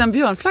 Finns det en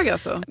björnflagga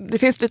alltså? Det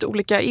finns lite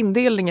olika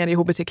indelningar i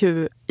HBTQ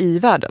i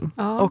världen.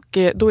 Ja. Och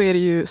då är det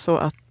ju så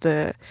att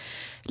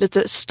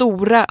lite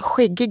stora,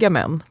 skäggiga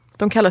män,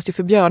 de kallas ju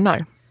för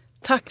björnar.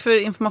 Tack för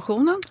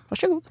informationen.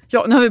 Varsågod.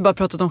 Ja, nu har vi bara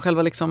pratat om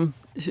själva liksom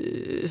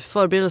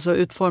förberedelse och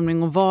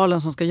utformning och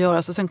valen som ska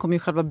göras. Och sen kommer ju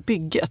själva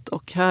bygget.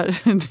 Och här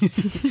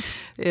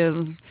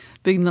är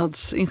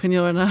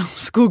byggnadsingenjörerna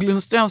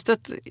Skoglund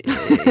Strömstedt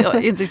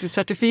inte riktigt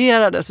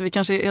certifierade. Så vi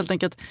kanske helt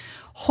enkelt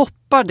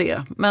hoppar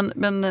det.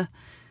 Men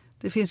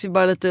det finns ju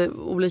bara lite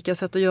olika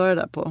sätt att göra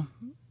det på.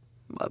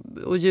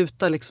 Och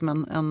gjuta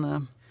liksom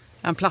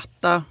en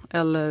platta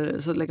eller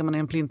så lägger man ner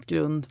en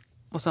plintgrund.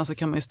 Och sen så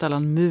kan man ju ställa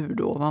en mur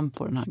då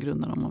ovanpå den här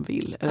grunden om man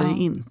vill. Eller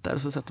inte. Eller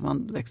så sätter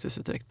man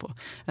växthuset direkt på.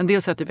 En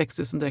del sätter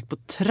växthusen direkt på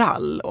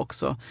trall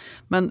också.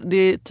 Men det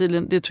är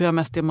tydligen, det tror jag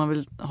mest är om man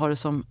vill ha det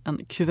som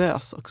en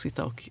kuvös och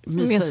sitta och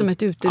mysa. Mer som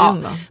ett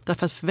uterum, va?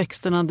 Därför att för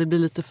växterna det blir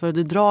lite för,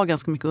 det drar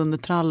ganska mycket under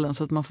trallen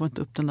så att man får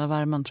inte upp den där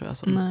värmen tror jag.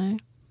 Som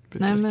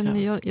Nej,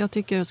 men jag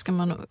tycker att ska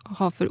man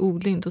ha för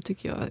odling då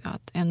tycker jag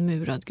att en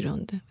murad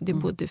grund, det är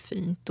både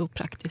fint och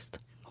praktiskt.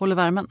 Håller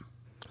värmen?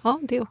 Ja,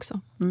 det också.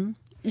 Mm.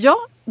 Ja,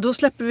 då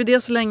släpper vi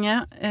det så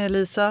länge.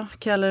 Lisa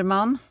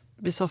Kellerman,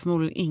 vi sa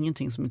förmodligen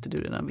ingenting som inte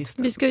du redan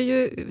visste. Vi ska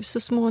ju, så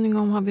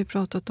småningom har vi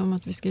pratat om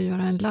att vi ska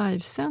göra en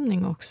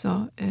livesändning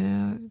också.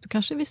 Då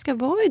kanske vi ska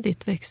vara i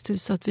ditt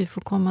växthus så att vi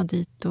får komma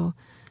dit och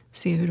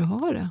se hur du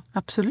har det.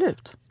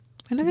 Absolut.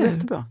 Eller hur?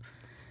 Jättebra.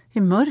 I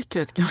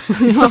mörkret kan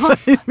vi vara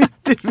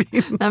mitt i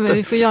vintern. Nej, men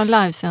vi får göra en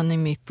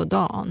livesändning mitt på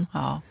dagen.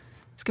 Ja.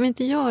 Ska vi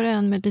inte göra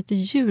en med lite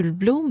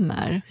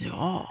julblommor?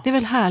 Ja. Det är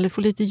väl härligt att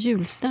få lite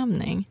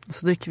julstämning.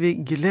 Så dricker vi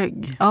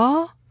glögg.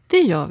 Ja, det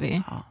gör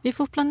vi. Ja. Vi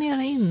får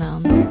planera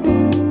innan.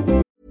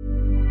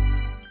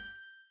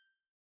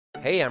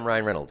 Hey, I'm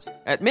Ryan Reynolds.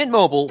 At Mint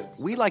Mobile,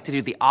 we like to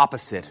do the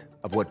opposite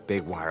of what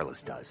Big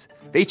Wireless does.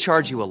 They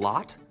charge you a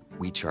lot.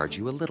 We charge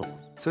you a little.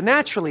 So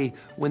naturally,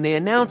 when they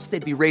announced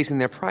they'd be raising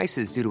their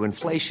prices due to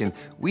inflation,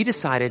 we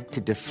decided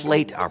to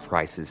deflate our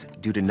prices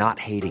due to not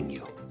hating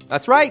you.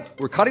 That's right.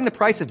 We're cutting the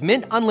price of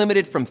Mint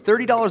Unlimited from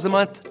 $30 a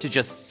month to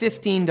just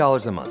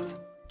 $15 a month.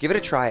 Give it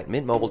a try at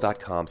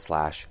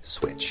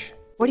mintmobile.com/switch.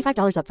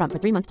 $45 up front for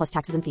 3 months plus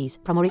taxes and fees.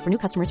 Promo rate for new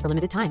customers for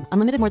limited time.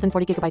 Unlimited more than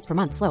 40 gigabytes per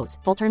month. Slows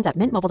full terms at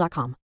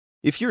mintmobile.com.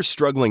 If you're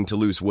struggling to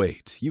lose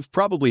weight, you've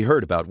probably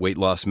heard about weight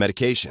loss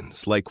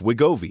medications like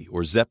Wegovy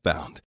or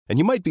Zepbound, and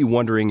you might be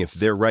wondering if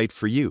they're right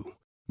for you.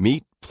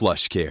 Meet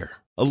PlushCare,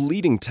 a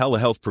leading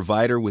telehealth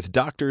provider with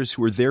doctors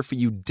who are there for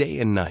you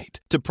day and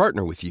night to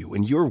partner with you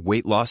in your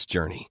weight loss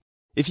journey.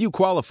 If you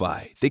qualify,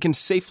 they can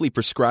safely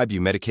prescribe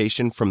you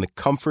medication from the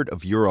comfort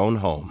of your own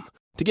home.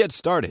 To get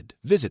started,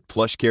 visit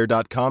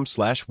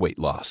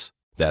plushcare.com/weightloss.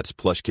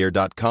 That's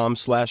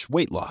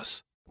plushcare.com/weightloss.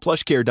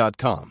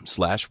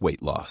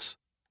 plushcare.com/weightloss.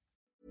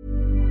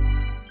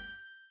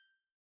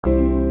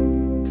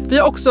 Vi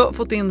har också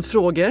fått in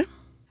frågor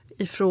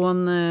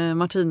ifrån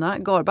Martina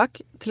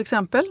Garback till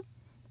exempel.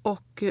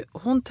 Och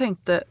hon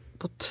tänkte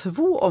på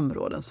 2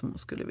 områden som hon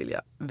skulle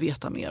vilja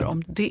veta mer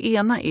om. Det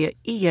ena är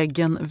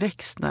egen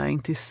växtnäring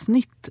till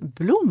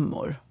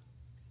snittblommor.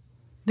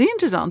 Det är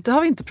intressant, det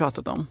har vi inte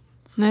pratat om.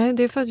 Nej,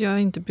 det är för att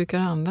jag inte brukar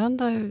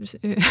använda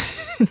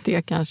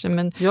det kanske.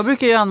 Men Jag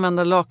brukar ju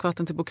använda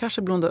lakvatten till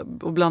bokashi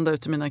och blanda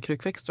ut i mina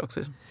krukväxter också.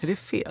 Är det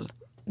fel?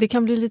 det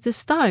kan bli lite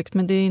starkt,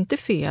 men det är inte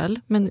fel.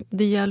 Men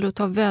det gäller att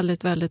ta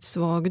väldigt, väldigt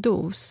svag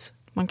dos.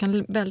 Man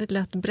kan väldigt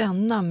lätt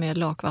bränna med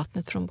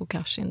lakvattnet från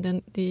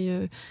bokashin. Det är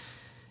ju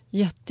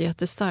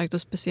jättestarkt,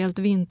 och speciellt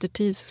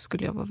vintertid så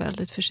skulle jag vara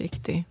väldigt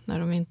försiktig när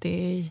de inte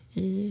är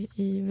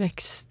i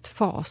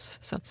växtfas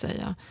så att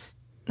säga.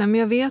 Nej, men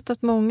jag vet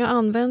att många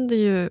använder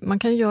ju, man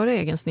kan göra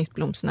egen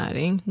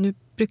snittblomsnäring. Nu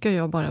brukar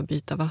jag bara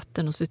byta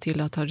vatten och se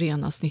till att ha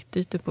rena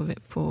snittytor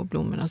på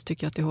blommorna, så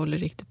tycker jag att det håller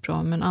riktigt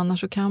bra. Men annars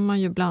så kan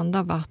man ju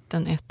blanda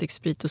vatten,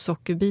 ättiksprit och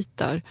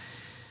sockerbitar.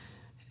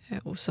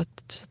 Och så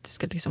att det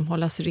ska liksom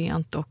hållas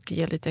rent och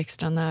ge lite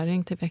extra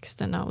näring till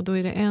växterna. Och då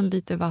är det 1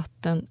 liter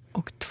vatten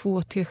och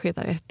 2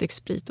 teskedar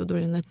ättiksprit. Och då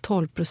är det den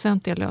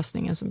 12-procentiga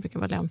lösningen som brukar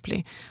vara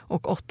lämplig.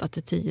 Och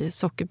 8-10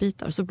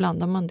 sockerbitar. Så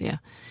blandar man det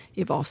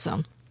i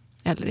vasen.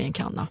 Eller i en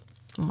kanna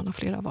om man har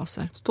flera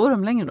vaser. Står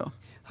de längre då?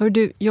 Hör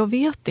du, jag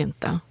vet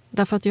inte.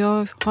 Därför att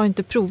jag har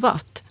inte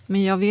provat.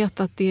 Men jag vet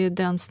att det är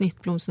den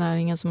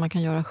snittblomsnäringen som man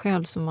kan göra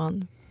själv som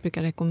man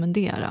brukar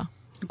rekommendera.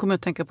 Nu kommer jag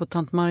att tänka på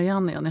tant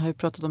Marianne igen. Jag har ju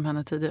pratat om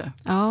henne tidigare.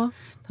 Ja.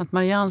 Tant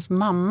Mariannes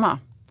mamma,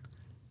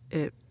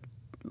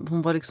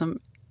 hon var liksom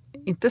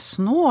inte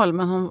snål,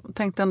 men hon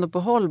tänkte ändå på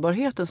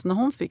hållbarheten. Så när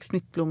hon fick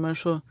snittblommor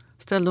så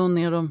ställde hon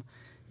ner dem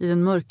i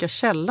den mörka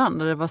källan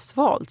där det var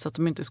svalt så att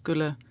de inte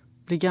skulle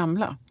bli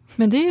gamla.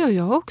 Men det gör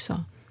jag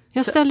också.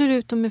 Jag ställer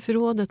ut dem i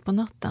förrådet på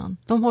natten.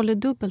 De håller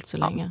dubbelt så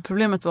länge. Ja,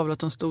 problemet var väl att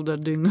de stod där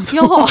dygnet.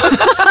 Ja,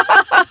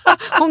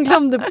 hon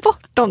glömde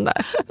bort dem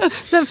där.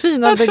 Den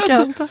fina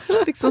bekanta.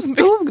 Liksom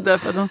stod där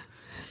för att de...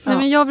 Nej,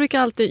 men jag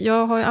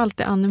har ju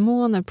alltid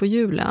anemoner på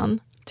julen.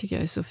 Tycker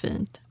jag är så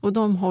fint. Och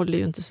de håller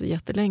ju inte så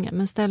jättelänge.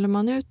 Men ställer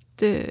man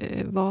ut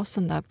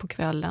vasen där på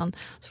kvällen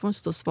så får de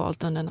stå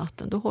svalt under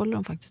natten. Då håller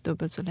de faktiskt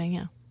dubbelt så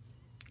länge.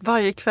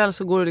 Varje kväll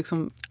så går det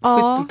liksom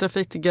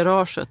skytteltrafik till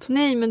garaget.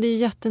 Nej, men det är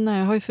jättenära.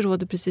 Jag har ju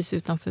förrådet precis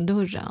utanför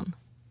dörren.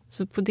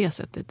 Så på det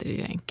sättet är det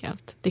ju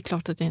enkelt. Det är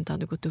klart att jag inte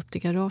hade gått upp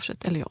till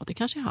garaget. Eller ja, det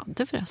kanske jag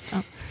hade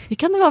förresten. Det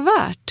kan det vara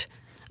värt.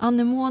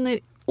 Anemoner,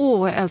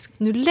 jag älskar.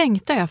 Nu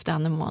längtar jag efter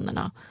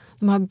anemonerna.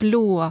 De här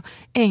blå,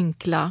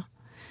 enkla,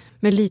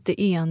 med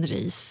lite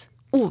enris.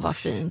 Vad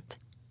fint.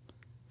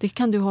 Det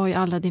kan du ha i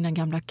alla dina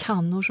gamla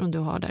kannor som du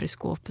har där i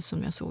skåpet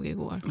som jag såg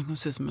igår. Det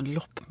ser ut som en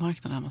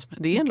loppmarknad hemma hos mig.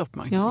 Det är en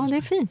loppmarknad. Ja, det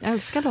är fint. Jag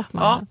älskar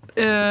loppmarknad.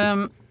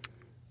 Ja,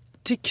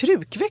 till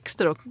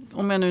krukväxter då,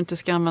 om jag nu inte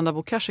ska använda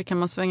bokashi, kan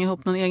man svänga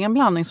ihop någon egen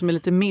blandning som är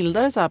lite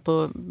mildare så här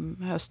på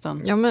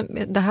hösten? Ja, men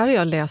det här har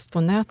jag läst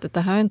på nätet. Det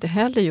här har jag inte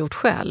heller gjort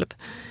själv.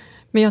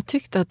 Men jag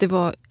tyckte att det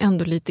var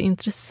ändå lite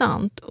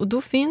intressant. Och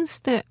då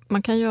finns det,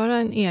 man kan göra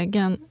en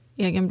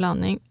egen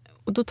blandning.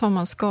 Och då tar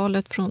man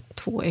skalet från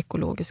 2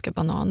 ekologiska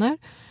bananer.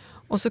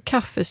 Och så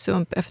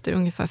kaffesump efter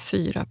ungefär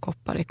 4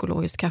 koppar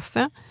ekologiskt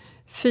kaffe.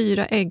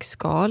 4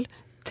 äggskal,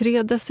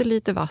 3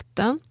 deciliter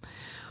vatten.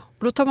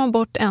 Och då tar man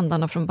bort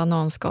ändarna från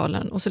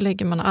bananskalen och så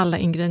lägger man alla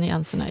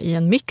ingredienserna i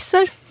en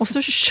mixer. Och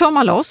så kör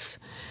man loss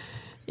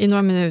i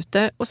några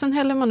minuter. Och sen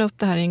häller man upp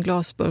det här i en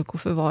glasburk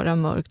och förvarar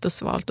mörkt och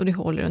svalt. Och det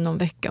håller någon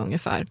vecka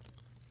ungefär.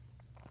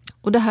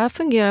 Och det här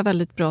fungerar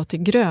väldigt bra till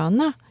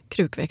gröna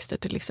krukväxter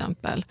till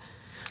exempel.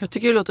 Jag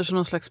tycker det låter som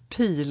någon slags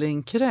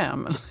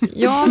peelingkräm.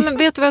 Ja, men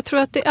vet du vad jag tror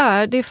att det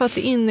är? Det är för att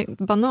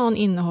banan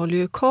innehåller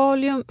ju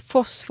kalium,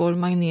 fosfor,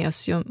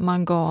 magnesium,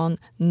 mangan,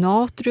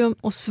 natrium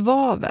och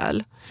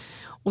svavel.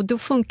 Och då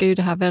funkar ju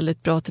det här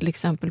väldigt bra till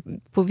exempel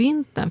på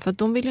vintern. För att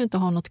de vill ju inte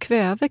ha något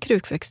kväve,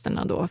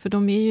 krukväxterna då. För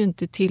de är ju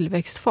inte i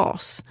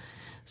tillväxtfas.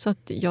 Så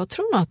att jag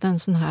tror nog att en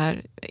sån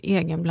här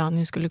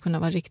egenblandning skulle kunna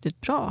vara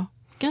riktigt bra.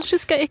 Kanske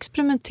ska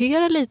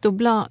experimentera lite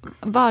och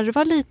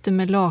varva lite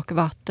med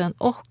lakvatten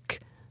och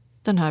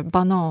den här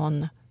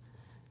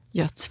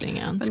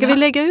banangödslingen. Ska vi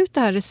lägga ut det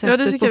här receptet?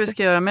 Ja, det tycker jag vi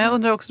ska göra. Men jag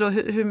undrar också då,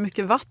 hur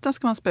mycket vatten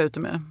ska man spä ut det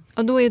med?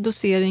 Och då är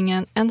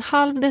doseringen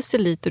 1,5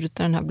 deciliter av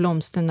den här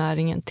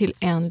blomsternäringen till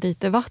 1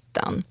 liter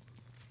vatten.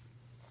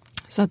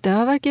 Så att det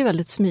här verkar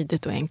väldigt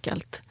smidigt och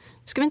enkelt.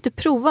 Ska vi inte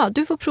prova?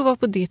 Du får prova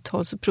på ditt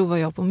håll så provar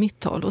jag på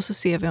mitt håll. Och så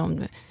ser vi om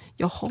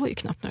jag har ju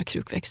knappt några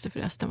krukväxter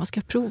förresten. Vad ska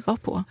jag prova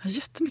på? Jag har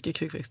jättemycket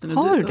krukväxter nu.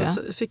 Har du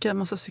det? Fick jag en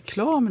massa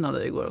cyklamen av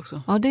dig igår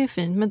också. Ja, det är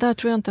fint. Men där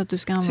tror jag inte att du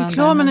ska använda.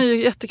 Cyklamen är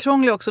ju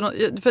jättekrånglig också.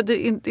 För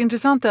det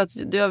intressanta är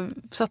att jag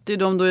satte ju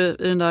dem då i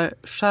den där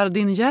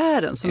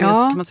jardinjären som är,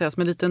 kan man säga,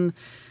 som en liten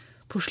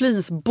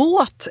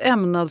porslinsbåt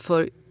ämnad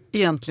för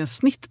egentligen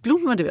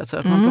snittblommor, du vet, så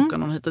att man plockar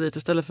någon hit och dit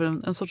istället för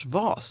en sorts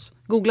vas.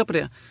 Googla på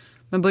det.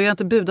 Men börja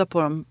inte buda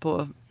på dem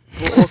på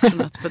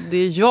auctionet, för det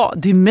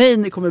är mig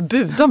ni kommer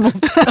buda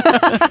mot.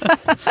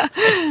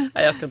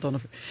 Nej, jag ska inte ha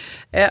något.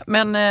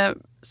 Men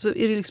så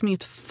är det liksom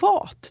inget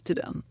fat till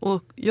den.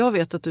 Och jag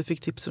vet att du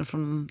fick tipsen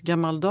från en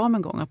gammal dam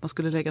en gång att man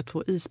skulle lägga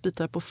 2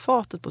 isbitar på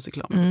fatet på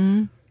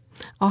cyklamen.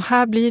 Ja,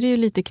 här blir det ju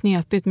lite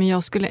knepigt, men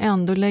jag skulle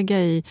ändå lägga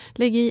i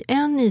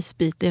 1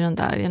 isbit i den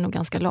där, är nog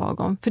ganska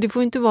lagom. För det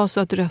får inte vara så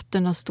att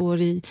rötterna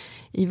står i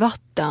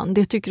vatten.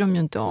 Det tycker de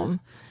ju inte om.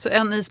 Så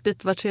 1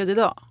 isbit var 3:e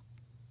dag?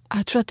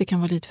 Jag tror att det kan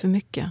vara lite för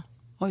mycket.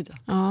 Oj då.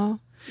 Ja.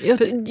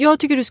 Jag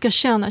tycker du ska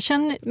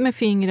känn med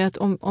fingret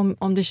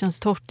om det känns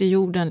torrt i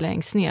jorden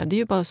längst ner. Det är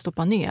ju bara att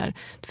stoppa ner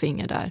ett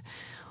finger där.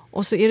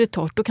 Och så är det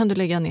torrt, då kan du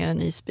lägga ner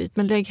en isbit.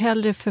 Men lägg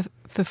hellre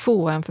för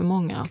få än för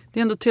många. Det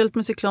är ändå trevligt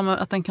med cyklam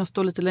att den kan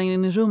stå lite längre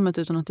in i rummet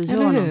utan att det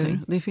gör någonting.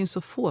 Det finns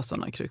så få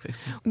sådana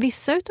krukväxter.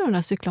 Vissa av de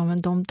där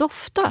cyklamen, de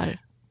doftar.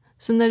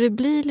 Så när det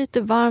blir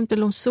lite varmt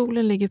eller om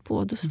solen ligger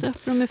på, då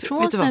släpper de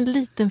ifrån sig en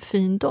liten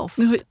fin doft.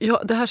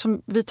 Det här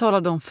som vi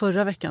talade om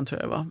förra veckan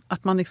tror jag var.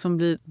 Att man liksom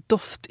blir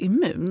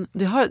doftimmun.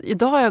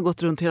 Idag har jag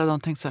gått runt hela dagen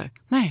och tänkt så här.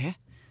 Nej,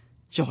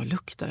 jag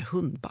luktar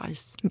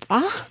hundbajs.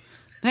 Va?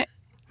 Nej.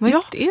 Vad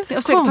är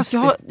det för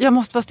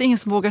konstigt? Fast det är ingen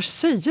som vågar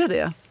säga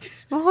det.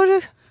 Vad har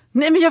du?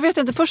 Nej, men jag vet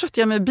inte. Först satt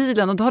jag med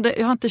bilen och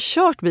jag har inte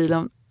kört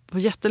bilen på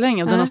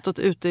jättelänge. Den har stått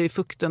ute i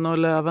fukten och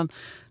löven.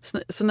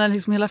 Så när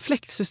liksom hela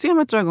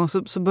fläktsystemet drar igång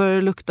så börjar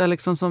det lukta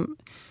liksom som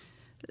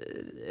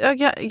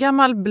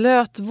gammal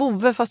blöt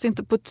vovve, fast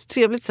inte på ett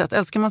trevligt sätt.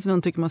 Älskar man sig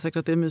någon tycker man säkert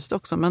att det är mysigt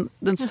också. Men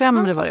den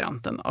sämre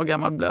varianten av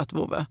gammal blöt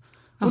vovve.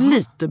 Och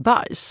lite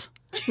bajs.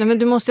 Nej, men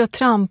du måste ha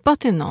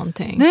trampat i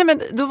någonting. Nej,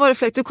 men då var det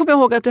fläkt. Jag kommer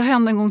ihåg att det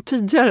hände en gång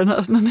tidigare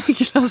när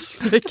Niklas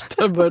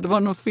fläktar började. Det var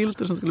någon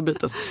filter som skulle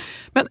bytas.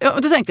 Men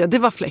då tänkte jag, det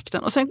var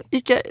fläkten. Och sen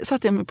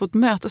satt jag mig på ett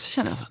möte och så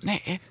kände jag,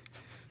 nej,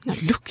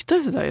 det luktar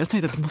så där. Jag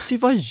tänkte att det måste ju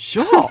vara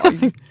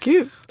jag.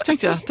 Gud. Så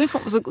tänkte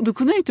jag, då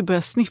kunde jag inte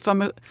börja sniffa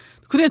med.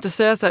 Då kunde jag inte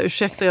säga så här,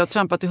 ursäkta, jag har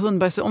trampat i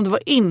hundbajs. Om det var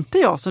inte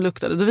jag som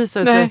luktade, då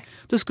visade det sig,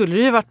 då skulle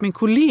det ju varit min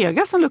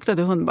kollega som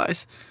luktade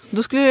hundbajs.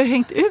 Då skulle jag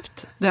hängt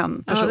ut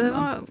den personen.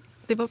 Ja,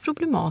 det var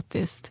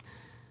problematiskt.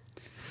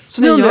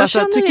 Så nu undrar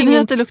jag, tycker ni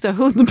att det luktar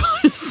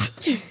hundbajs?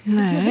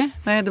 Nej.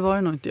 Nej, det var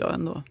det nog inte jag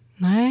ändå.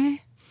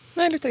 Nej.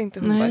 Nej, det luktar inte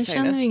hundbajs. Nej, jag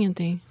känner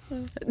ingenting.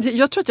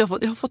 Jag tror att jag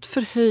har fått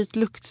förhöjt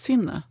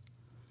luktsinne.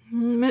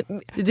 Men,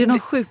 det är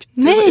något sjukt.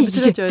 Nej,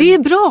 det är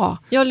bra!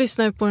 Jag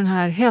lyssnade på den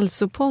här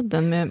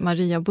hälsopodden med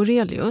Maria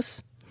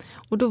Borelius.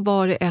 Och då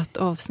var det ett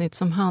avsnitt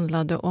som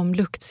handlade om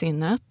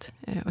luktsinnet.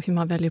 Och hur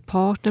man väljer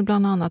partner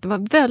bland annat. Det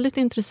var väldigt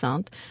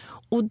intressant.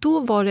 Och då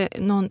var det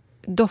någon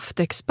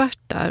doftexpert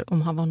där,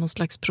 om han var någon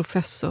slags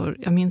professor,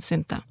 jag minns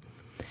inte.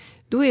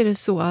 Då är det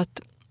så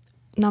att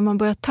när man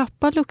börjar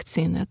tappa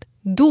luktsinnet,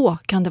 då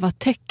kan det vara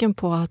tecken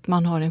på att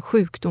man har en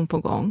sjukdom på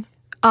gång.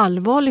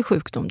 Allvarlig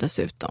sjukdom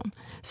dessutom.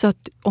 Så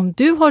att om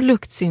du har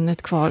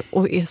luktsinnet kvar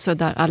och är så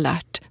där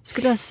alert,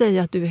 skulle jag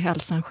säga att du är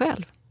hälsan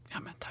själv. Ja,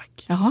 men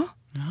tack. Jaha.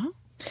 Ja.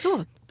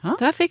 Så, ja.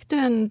 Där fick du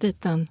en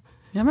liten...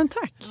 Ja, men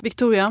tack.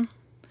 Victoria,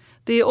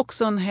 det är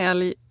också en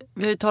helg.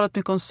 Vi har ju talat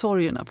mycket om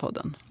sorg i den här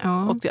podden.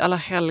 Ja. Och det är alla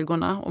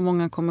helgorna. Och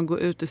många kommer gå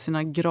ut i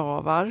sina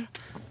gravar.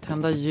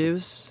 Tända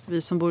ljus.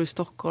 Vi som bor i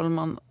Stockholm,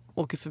 man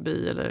åker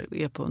förbi eller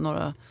är på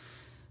Norra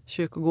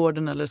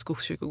kyrkogården eller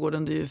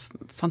Skogskyrkogården. Det är ju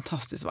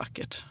fantastiskt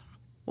vackert.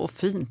 Och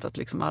fint att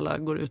liksom alla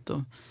går ut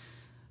och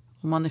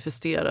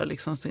manifesterar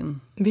liksom sin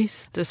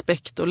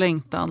respekt och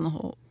längtan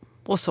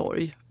och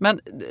sorg.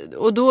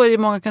 Och då är det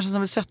många kanske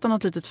som vill sätta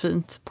något litet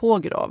fint på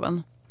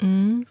graven.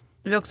 Mm.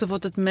 Vi har också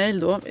fått ett mejl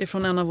då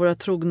ifrån en av våra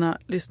trogna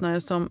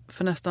lyssnare som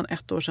för nästan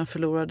 1 år sedan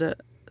förlorade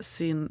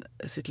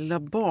sitt lilla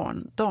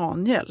barn,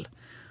 Daniel.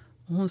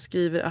 Och hon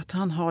skriver att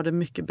han har det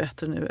mycket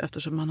bättre nu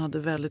eftersom han hade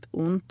väldigt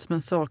ont,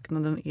 men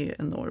saknaden är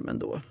enorm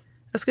ändå.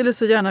 Jag skulle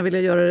så gärna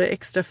vilja göra det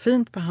extra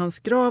fint på hans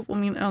grav och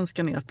min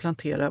önskan är att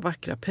plantera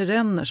vackra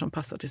perenner som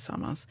passar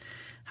tillsammans.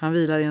 Han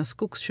vilar i en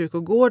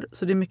skogskyrkogård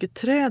så det är mycket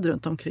träd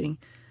runt omkring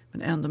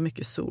men ändå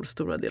mycket sol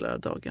stora delar av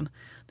dagen.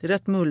 Det är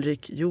rätt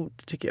mullrik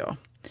jord tycker jag.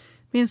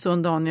 Min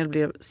son Daniel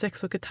blev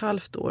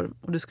 6,5 år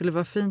och det skulle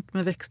vara fint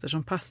med växter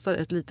som passar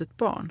ett litet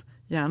barn,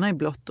 gärna i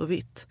blått och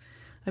vitt.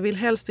 Jag vill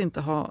helst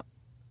inte ha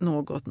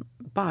något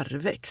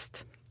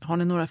barrväxt. Har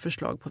ni några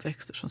förslag på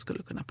växter som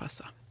skulle kunna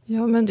passa?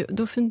 Ja, men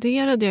då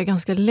funderade jag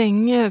ganska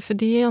länge, för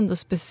det är ändå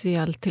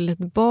speciellt till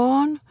ett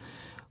barn.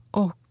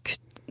 Och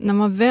när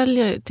man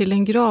väljer till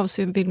en grav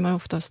så vill man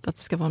oftast att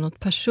det ska vara något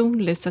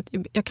personligt. Så att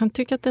jag kan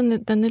tycka att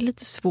den är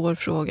lite svår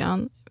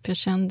frågan, för jag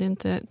kände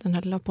inte den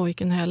här lilla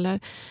pojken heller.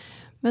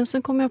 Men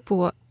sen kom jag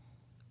på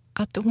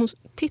att hon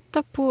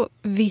tittar på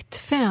vitt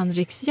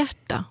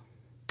fänrikshjärta.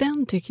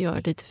 Den tycker jag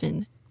är lite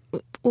fin.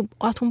 Och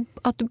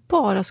att du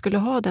bara skulle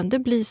ha den, det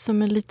blir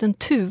som en liten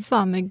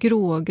tuva med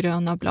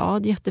grågröna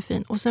blad,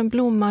 jättefin. Och sen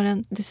blommar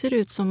den, det ser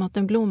ut som att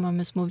den blommar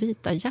med små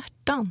vita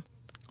hjärtan.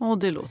 Åh,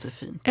 det låter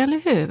fint.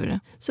 Eller hur?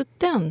 Så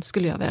den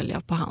skulle jag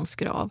välja på hans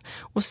grav.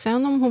 Och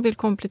sen om hon vill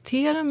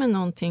komplettera med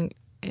någonting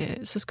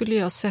så skulle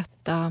jag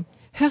sätta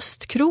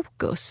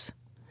höstkrokus.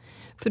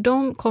 För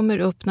de kommer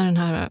upp när den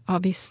här har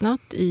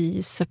vissnat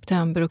i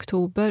september,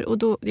 oktober. Och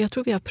då, jag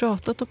tror vi har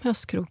pratat om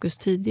höstkrokus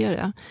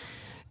tidigare.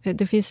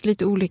 Det finns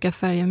lite olika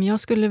färger, men jag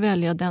skulle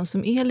välja den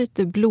som är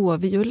lite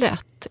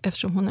blåviolett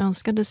eftersom hon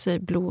önskade sig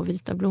blå och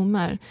vita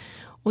blommor.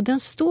 Och den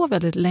står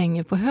väldigt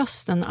länge på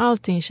hösten.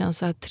 Allting känns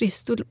så här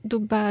trist och då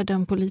bär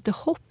den på lite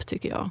hopp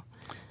tycker jag.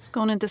 Ska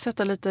hon inte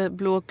sätta lite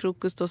blå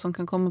krokus då som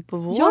kan komma på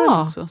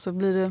våren också? Så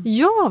blir det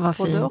vad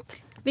fint.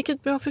 Och.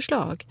 Vilket bra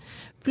förslag.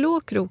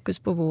 Blå krokus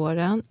på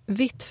våren,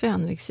 vitt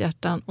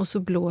fänrikshjärtan och så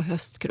blå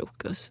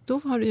höstkrokus.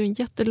 Då har du ju en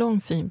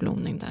jättelång fin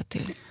blomning där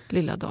till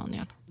lilla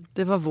Daniel.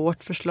 det var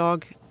vårt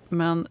förslag,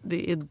 men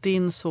det är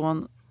din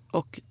son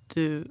och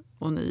du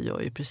och ni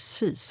gör ju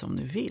precis som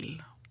ni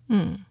vill.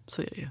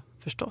 Så är det ju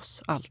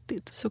förstås,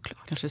 alltid.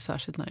 Såklart. Kanske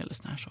särskilt när det gäller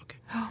såna här saker.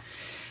 Ja.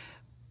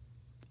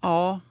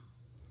 Ja,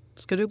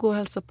 ska du gå och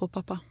hälsa på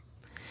pappa?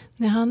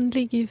 Nej, han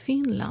ligger i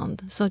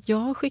Finland. Så att jag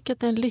har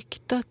skickat en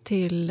lykta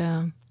till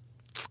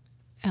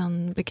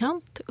en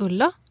bekant,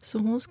 Ulla. Så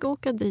hon ska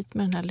åka dit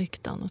med den här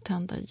lyktan och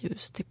tända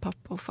ljus till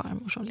pappa och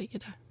farmor som ligger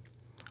där.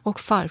 Och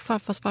farfar,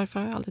 fast farfar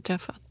har jag aldrig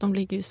träffat. De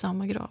ligger ju i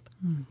samma grav.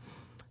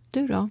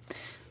 Du då?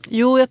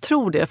 Jo, jag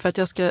tror det. För att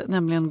jag ska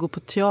nämligen gå på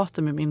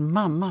teater med min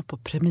mamma på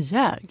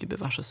premiär.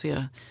 Gubevars, och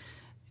se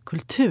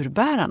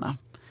Kulturbärarna.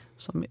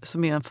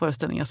 Som är en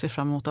föreställning jag ser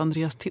fram emot.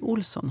 Andreas T.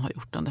 Olsson har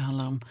gjort den. Det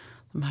handlar om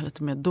de här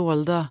lite mer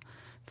dolda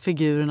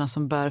figurerna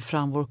som bär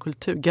fram vår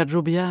kultur.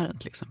 Garderobiären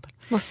till exempel.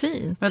 Vad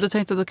fint. Men då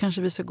tänkte jag då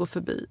kanske vi ska gå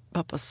förbi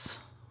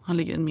pappas. Han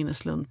ligger i en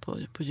minneslund på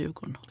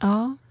Djurgården.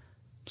 Ja.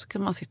 Så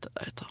kan man sitta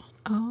där ett tag.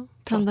 Ja,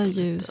 tända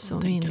ljus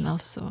och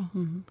minnas. Och...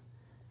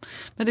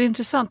 Men det är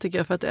intressant tycker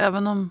jag, för att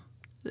även om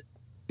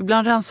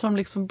ibland rensar de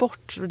liksom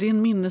bort, och det är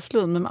en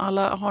minneslund, men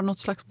alla har något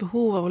slags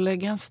behov av att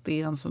lägga en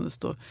sten som det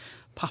står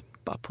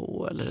pappa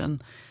på, eller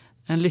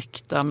en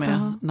lykta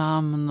med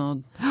namn och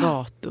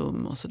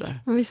datum och sådär.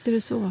 Men visst är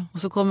det så.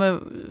 Och så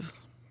kommer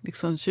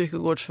liksom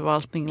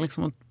kyrkogårdsförvaltning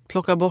liksom att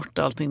plocka bort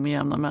allting med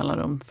jämna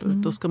mellanrum. För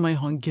då ska man ju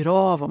ha en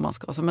grav om man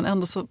ska. Men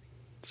ändå så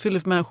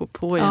fyller människor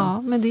på igen.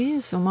 Ja, men det är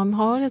ju så. Man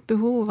har ett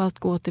behov att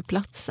gå till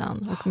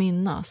platsen och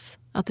minnas.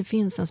 Att det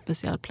finns en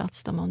speciell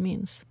plats där man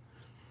minns.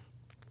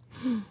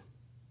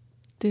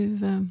 Du,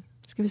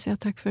 ska vi säga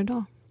tack för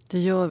idag? Det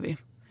gör vi.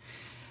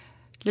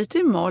 Lite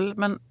i moll,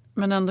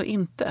 men ändå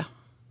inte.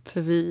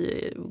 För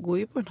vi går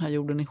ju på den här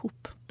jorden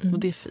ihop. Och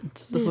det är fint.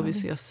 Så får vi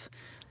ses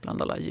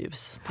bland alla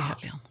ljus till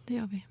helgen. Det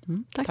gör vi.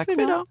 Tack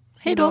för idag.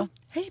 Hej då.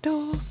 Hej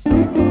då!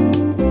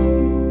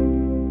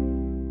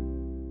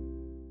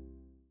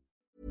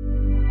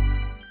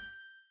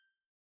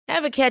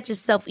 Ever catch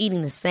yourself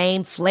eating the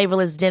same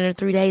flavorless dinner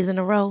 3 days in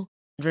a row?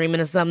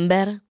 Dreaming of something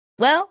better?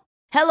 Well,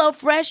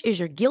 HelloFresh is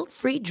your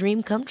guilt-free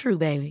dream come true,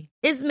 baby.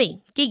 It's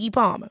me, Keke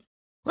Palmer.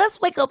 Let's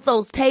wake up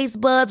those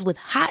taste buds with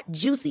hot,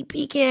 juicy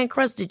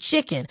pecan-crusted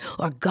chicken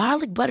or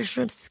garlic butter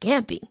shrimp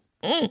scampi.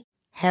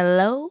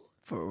 Hello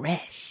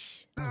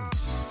Fresh.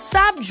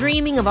 Stop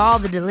dreaming of all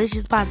the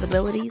delicious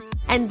possibilities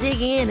and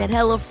dig in at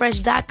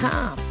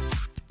HelloFresh.com.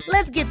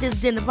 Let's get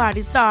this dinner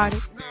party started.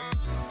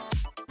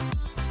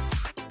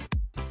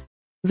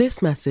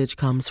 This message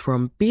comes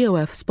from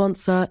BOF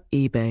sponsor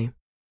eBay.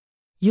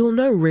 You'll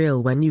know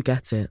real when you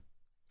get it.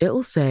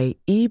 It'll say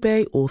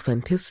eBay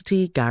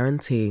Authenticity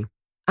Guarantee.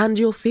 And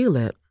you'll feel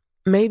it.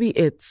 Maybe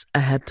it's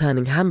a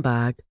head-turning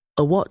handbag,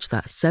 a watch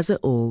that says it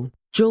all,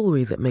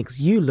 jewelry that makes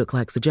you look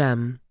like the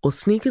gem, or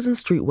sneakers and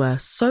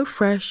streetwear so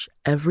fresh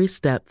every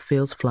step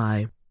feels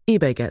fly.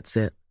 eBay gets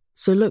it.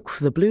 So look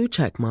for the blue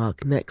check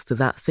mark next to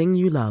that thing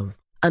you love.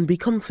 And be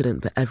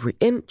confident that every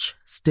inch,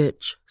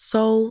 stitch,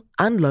 sole,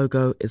 and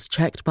logo is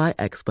checked by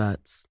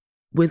experts.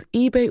 With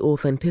eBay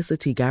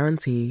Authenticity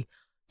Guarantee,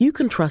 you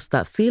can trust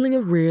that feeling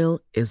of real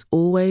is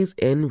always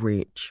in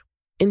reach.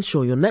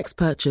 Ensure your next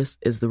purchase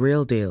is the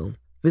real deal.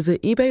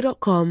 Visit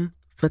ebay.com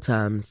for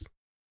terms.